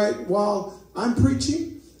ministering right while I'm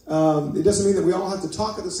preaching. It doesn't mean that we all have to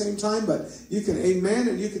talk at the same time, but you can amen,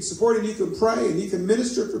 and you can support, and you can pray, and you can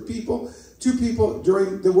minister for people, to people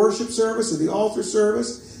during the worship service or the altar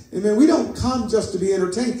service. Amen. We don't come just to be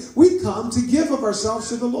entertained. We come to give of ourselves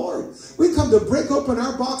to the Lord. We come to break open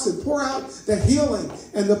our box and pour out the healing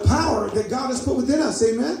and the power that God has put within us.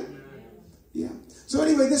 Amen. Yeah. So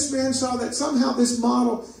anyway, this man saw that somehow this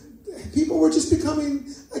model, people were just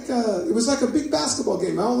becoming it was like a big basketball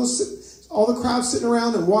game. All the crowd sitting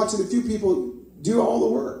around and watching a few people do all the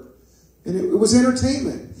work. And it was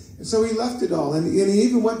entertainment. And so he left it all. And he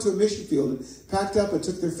even went to a mission field and packed up and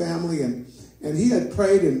took their family. And he had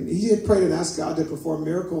prayed and asked God to perform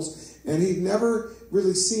miracles. And he'd never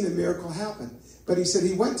really seen a miracle happen. But he said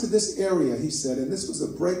he went to this area, he said, and this was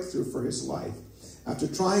a breakthrough for his life. After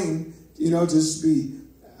trying, just be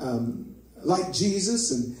like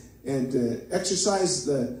Jesus and exercise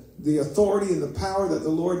the authority and the power that the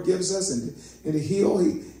Lord gives us and to heal,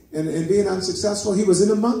 and being unsuccessful, he was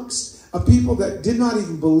in amongst a people that did not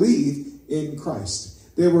even believe in Christ.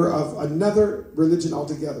 They were of another religion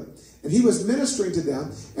altogether. And he was ministering to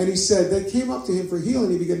them, and he said, they came up to him for healing.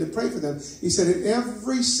 He began to pray for them. He said, and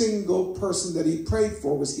every single person that he prayed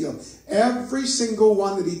for was healed. Every single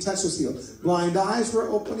one that he touched was healed. Blind eyes were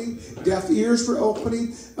opening. Deaf ears were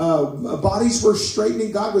opening. Bodies were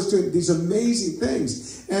straightening. God was doing these amazing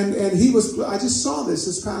things. And he was, I just saw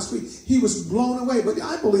this past week. He was blown away. But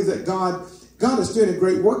I believe that God is doing a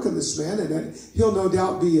great work in this man, and that he'll no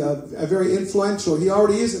doubt be a very influential. He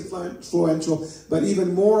already is influential, but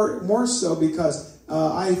even more so because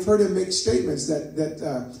I've heard him make statements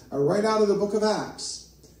that are right out of the book of Acts.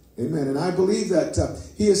 Amen. And I believe that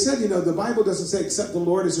he has said, the Bible doesn't say accept the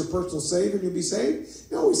Lord as your personal Savior and you'll be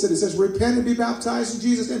saved. No, it says repent and be baptized in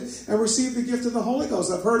Jesus' name and receive the gift of the Holy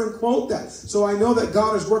Ghost. I've heard him quote that. So I know that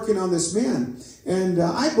God is working on this man. And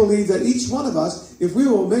I believe that each one of us, if we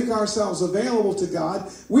will make ourselves available to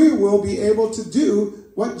God, we will be able to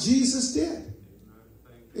do what Jesus did.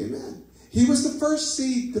 Amen. He was the first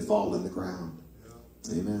seed to fall in the ground.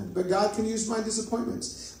 Amen. But God can use my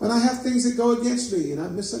disappointments. When I have things that go against me and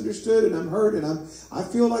I'm misunderstood and I'm hurt and I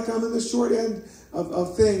feel like I'm in the short end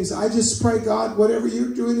of things, I just pray, God, whatever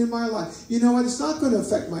you're doing in my life, you know what? It's not going to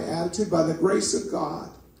affect my attitude by the grace of God.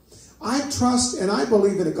 I trust and I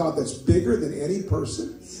believe in a God that's bigger than any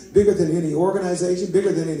person, bigger than any organization,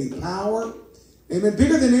 bigger than any power. Amen.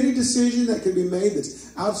 Bigger than any decision that can be made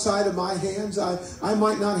that's outside of my hands. I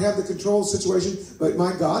might not have the control of the situation, but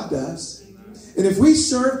my God does. And if we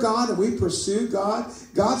serve God and we pursue God,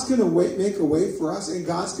 God's going to make a way for us and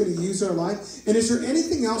God's going to use our life. And is there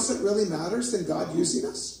anything else that really matters than God using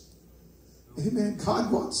us? Amen. God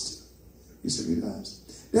wants to. He certainly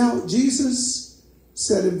does. Now, Jesus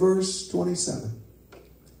said in verse 27,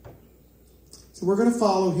 so we're going to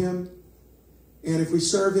follow him. And if we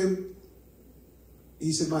serve him,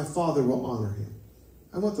 he said, my Father will honor him.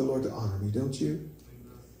 I want the Lord to honor me, don't you?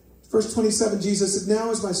 Verse 27, Jesus said,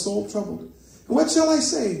 now is my soul troubled. And what shall I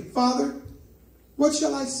say? Father, what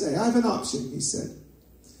shall I say? I have an option, he said.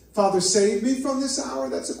 Father, save me from this hour.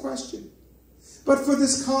 That's a question. But for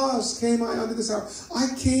this cause came I unto this hour. I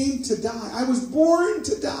came to die. I was born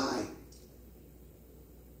to die.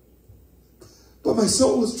 But my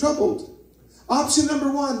soul is troubled. Option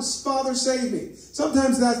number one, Father, save me.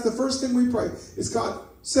 Sometimes that's the first thing we pray is, God,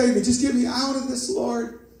 save me. Just get me out of this,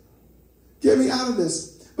 Lord. Get me out of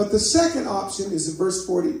this. But the second option is in verse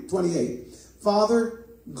 28. Father,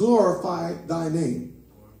 glorify thy name.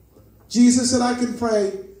 Jesus said, I can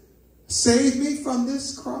pray, save me from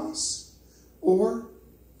this cross, or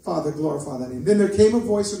Father, glorify thy name. Then there came a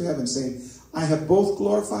voice from heaven saying, I have both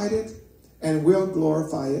glorified it and will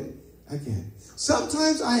glorify it again.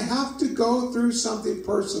 Sometimes I have to go through something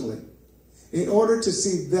personally in order to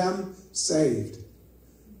see them saved.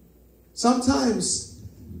 Sometimes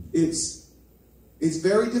it's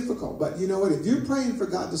very difficult. But you know what? If you're praying for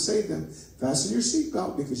God to save them, fasten your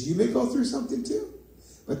seatbelt because you may go through something too.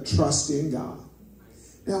 But trust in God.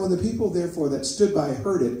 Now, when the people, therefore, that stood by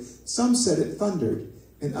heard it, some said it thundered,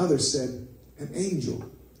 and others said an angel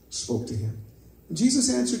spoke to him. And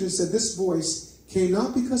Jesus answered and said, this voice came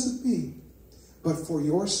not because of me, but for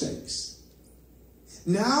your sakes.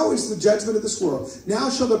 Now is the judgment of this world. Now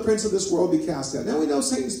shall the prince of this world be cast out. Now we know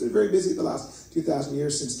Satan's been very busy the last 2,000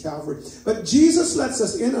 years since Calvary. But Jesus lets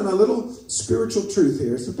us in on a little spiritual truth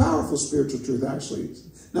here. It's a powerful spiritual truth, actually.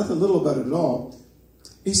 It's nothing little about it at all.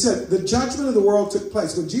 He said the judgment of the world took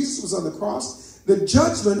place. When Jesus was on the cross, the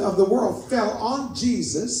judgment of the world fell on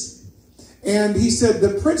Jesus. And he said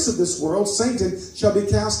the prince of this world, Satan, shall be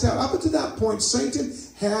cast out. Up until that point, Satan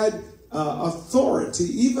had authority,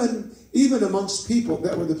 even amongst people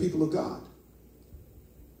that were the people of God.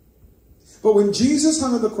 But when Jesus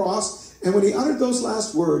hung on the cross, and when he uttered those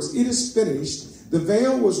last words, it is finished, the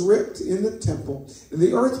veil was ripped in the temple, and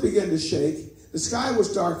the earth began to shake, the sky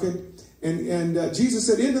was darkened, and Jesus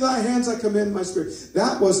said, into thy hands I commend my spirit.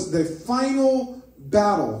 That was the final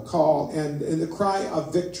battle call and the cry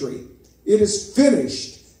of victory. It is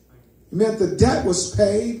finished. It meant the debt was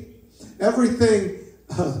paid. Everything,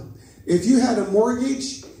 if you had a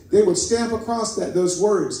mortgage, they would stamp across those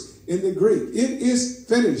words in the Greek. It is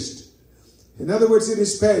finished. In other words, it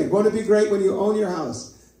is paid. Won't it be great when you own your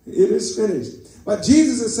house? It is finished. What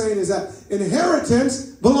Jesus is saying is that inheritance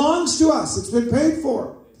belongs to us. It's been paid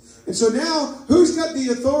for. And so now, who's got the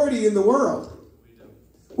authority in the world?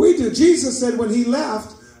 We do. Jesus said when he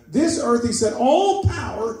left this earth, he said, all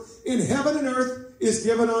power in heaven and earth is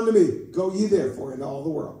given unto me. Go ye therefore into all the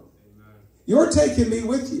world. You're taking me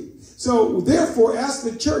with you. So therefore, as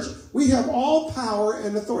the church, we have all power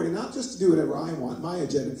and authority, not just to do whatever I want, my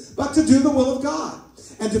agenda, but to do the will of God.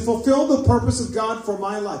 and to fulfill the purpose of God for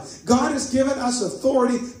my life. God has given us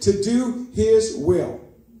authority to do his will.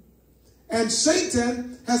 And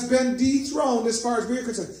Satan has been dethroned as far as we're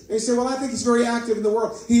concerned. They say, well, I think he's very active in the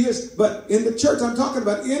world. He is. But in the church, I'm talking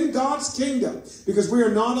about in God's kingdom. Because we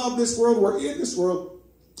are not of this world. We're in this world.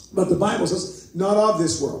 But the Bible says, not of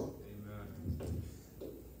this world. Amen.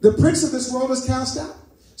 The prince of this world is cast out.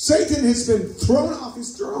 Satan has been thrown off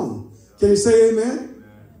his throne. Can you say amen? Amen.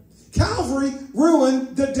 Calvary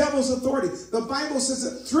ruined the devil's authority. The Bible says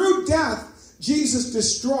that through death, Jesus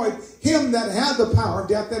destroyed him that had the power of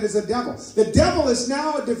death, that is the devil. The devil is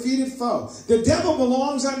now a defeated foe. The devil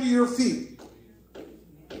belongs under your feet.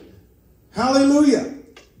 Hallelujah.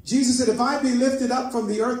 Jesus said, if I be lifted up from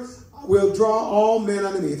the earth, I will draw all men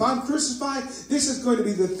unto me. If I'm crucified, this is going to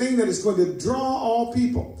be the thing that is going to draw all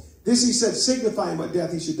people. This he said, signifying what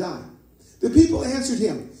death he should die. The people answered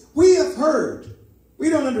him, we have heard.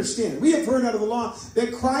 We don't understand. We have heard out of the law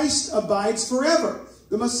that Christ abides forever.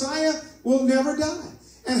 The Messiah will never die.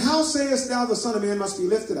 And how sayest thou the Son of Man must be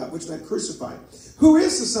lifted up, which meant crucified? Who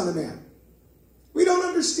is the Son of Man? We don't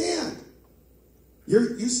understand.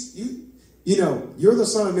 You're the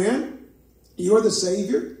Son of Man. You're the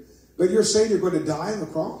Savior. But you're saying you're going to die on the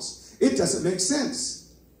cross? It doesn't make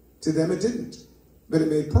sense. To them it didn't. But it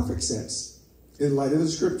made perfect sense in light of the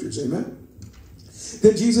Scriptures. Amen?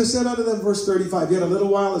 Then Jesus said unto them, verse 35, yet a little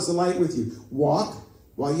while is the light with you. Walk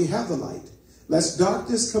while you have the light, lest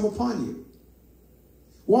darkness come upon you.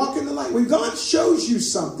 Walk in the light. When God shows you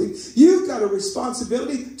something, you've got a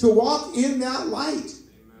responsibility to walk in that light. Amen.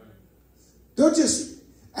 Don't just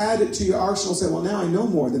add it to your arsenal and say, well, now I know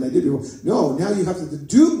more than I did before. No, now you have to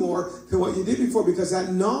do more than what you did before, because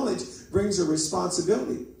that knowledge brings a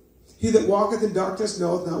responsibility. He that walketh in darkness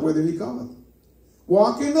knoweth not whither he goeth.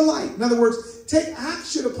 Walk in the light. In other words, take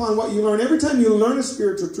action upon what you learn. Every time you learn a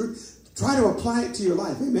spiritual truth, try to apply it to your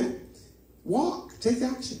life. Amen. Walk. Take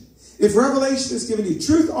action. If revelation is given you,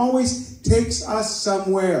 truth always takes us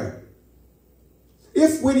somewhere.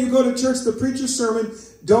 If when you go to church, the preacher's sermon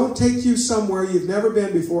don't take you somewhere you've never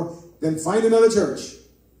been before, then find another church.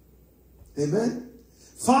 Amen.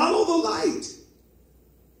 Follow the light,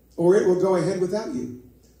 or it will go ahead without you.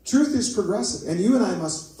 Truth is progressive, and you and I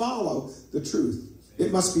must follow the truth.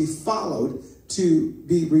 It must be followed to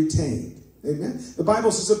be retained. Amen. The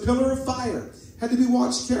Bible says a pillar of fire had to be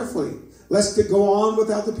watched carefully, lest it go on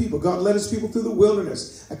without the people. God led his people through the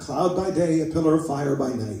wilderness, a cloud by day, a pillar of fire by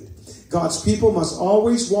night. God's people must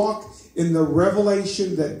always walk in the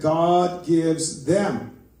revelation that God gives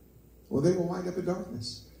them, or they will wind up in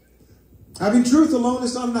darkness. Having truth alone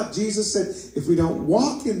is not enough. Jesus said, if we don't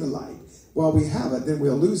walk in the light while we have it, then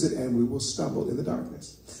we'll lose it and we will stumble in the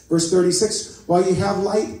darkness. Verse 36, while ye have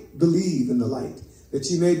light, believe in the light, that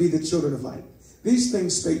ye may be the children of light. These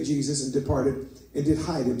things spake Jesus, and departed, and did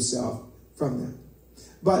hide himself from them.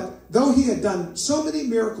 But though he had done so many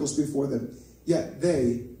miracles before them, yet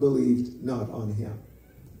they believed not on him.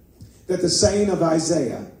 That the saying of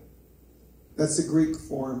Isaiah, that's the Greek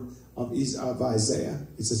form of Isaiah.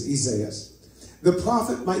 It says Isaiah. The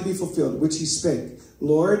prophet might be fulfilled, which he spake,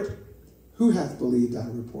 Lord, who hath believed our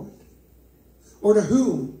report? Or to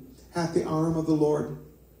whom hath the arm of the Lord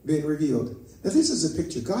been revealed? Now this is a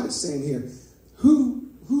picture. God is saying here,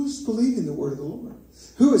 who's believing the word of the Lord?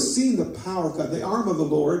 Who has seen the power of God? The arm of the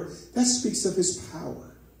Lord, that speaks of his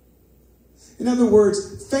power. In other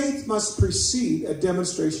words, faith must precede a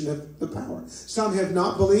demonstration of the power. Some have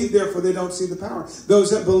not believed, therefore they don't see the power.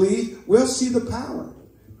 Those that believe will see the power.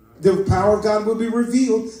 The power of God will be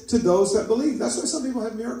revealed to those that believe. That's why some people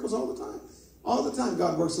have miracles all the time. All the time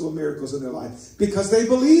God works little miracles in their life, because they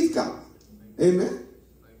believe God. Amen.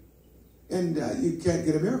 And you can't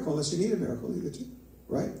get a miracle unless you need a miracle either, too.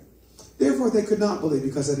 Right? Therefore they could not believe,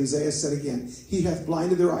 because as Isaiah said again, he hath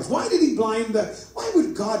blinded their eyes. Why did he why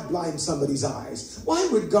would God blind somebody's eyes? Why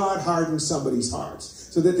would God harden somebody's hearts?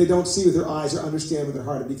 So that they don't see with their eyes or understand with their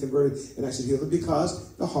heart and be converted and actually heal them?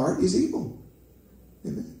 Because the heart is evil.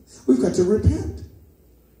 Amen. We've got to repent.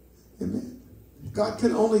 Amen. God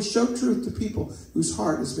can only show truth to people whose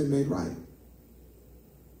heart has been made right.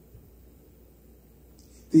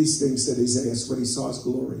 These things said Isaiah when he saw his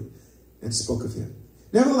glory and spoke of him.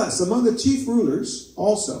 Nevertheless, among the chief rulers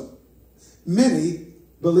also, many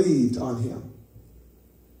believed on him.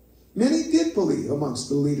 Many did believe amongst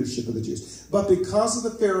the leadership of the Jews. But because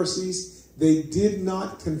of the Pharisees, they did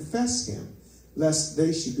not confess him, lest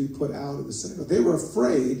they should be put out of the synagogue. They were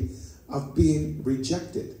afraid of being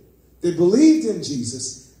rejected. They believed in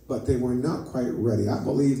Jesus, but they were not quite ready. I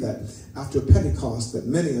believe that after Pentecost, that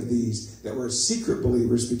many of these that were secret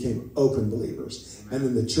believers became open believers. And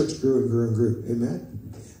then the church grew and grew and grew. Amen?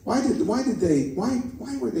 Why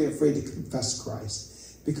were they afraid to confess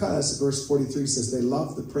Christ? Because verse 43 says they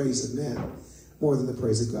love the praise of men more than the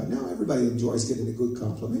praise of God. Now everybody enjoys getting a good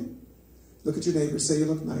compliment. Look at your neighbor, say you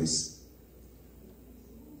look nice.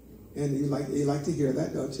 And you like to hear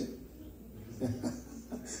that, don't you?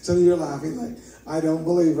 Some of you are laughing like, I don't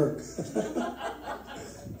believe her.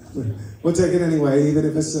 We'll take it anyway, even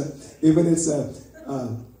if it's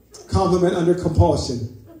a compliment under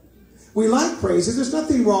compulsion. We like praises. There's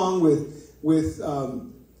nothing wrong with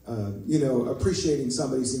appreciating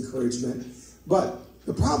somebody's encouragement. But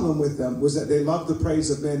the problem with them was that they loved the praise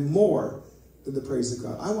of men more than the praise of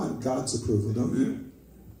God. I want God's approval, don't you?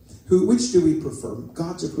 Which do we prefer,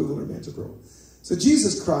 God's approval or man's approval? So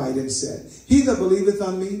Jesus cried and said, he that believeth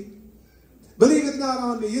on me, believeth not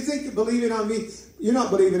on me. You think you're believing on me. You're not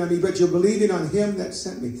believing on me, but you're believing on him that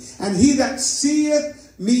sent me. And he that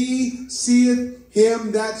seeth me, seeth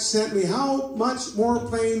him that sent me. How much more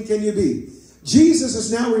plain can you be? Jesus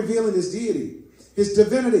is now revealing his deity, his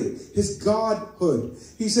divinity, his godhood.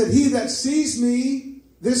 He said, he that sees me,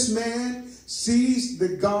 this man sees the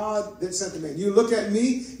God that sent the man. You look at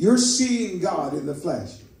me, you're seeing God in the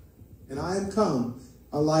flesh. And I am come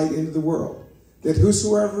a light into the world, that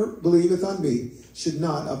whosoever believeth on me should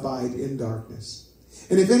not abide in darkness.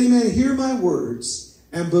 And if any man hear my words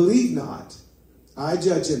and believe not, I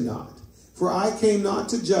judge him not. For I came not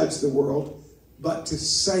to judge the world, but to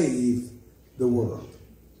save the world.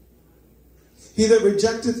 He that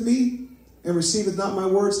rejecteth me and receiveth not my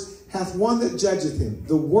words hath one that judgeth him.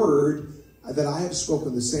 The word that I have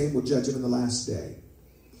spoken, the same will judge him in the last day.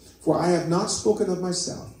 For I have not spoken of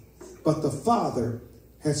myself, but the Father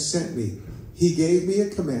hath sent me. He gave me a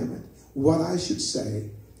commandment, what I should say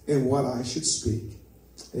and what I should speak.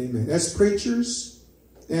 Amen. As preachers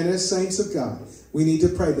and as saints of God, we need to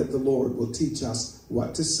pray that the Lord will teach us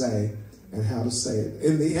what to say and how to say it.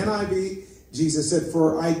 In the NIV, Jesus said,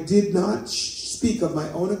 for I did not speak of my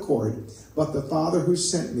own accord, but the Father who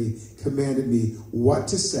sent me commanded me what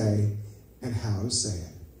to say and how to say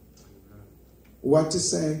it. What to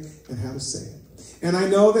say and how to say it. And I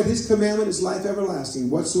know that his commandment is life everlasting.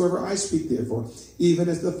 Whatsoever I speak, therefore, even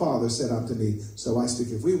as the Father said unto me, so I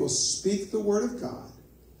speak. If we will speak the word of God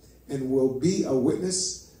and will be a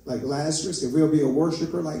witness like Lazarus, if we'll be a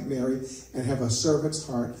worshiper like Mary and have a servant's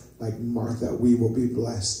heart like Martha, we will be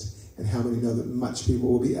blessed. And how many know that much people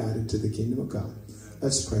will be added to the kingdom of God?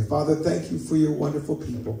 Let's pray. Father, thank you for your wonderful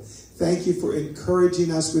people. Thank you for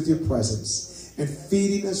encouraging us with your presence and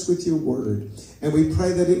feeding us with your word. And we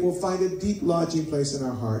pray that it will find a deep lodging place in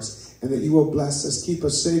our hearts and that you will bless us, keep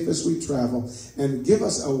us safe as we travel, and give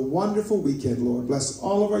us a wonderful weekend, Lord. Bless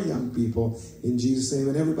all of our young people in Jesus' name.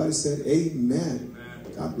 And everybody said, amen.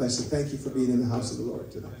 God bless you. Thank you for being in the house of the Lord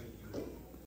tonight.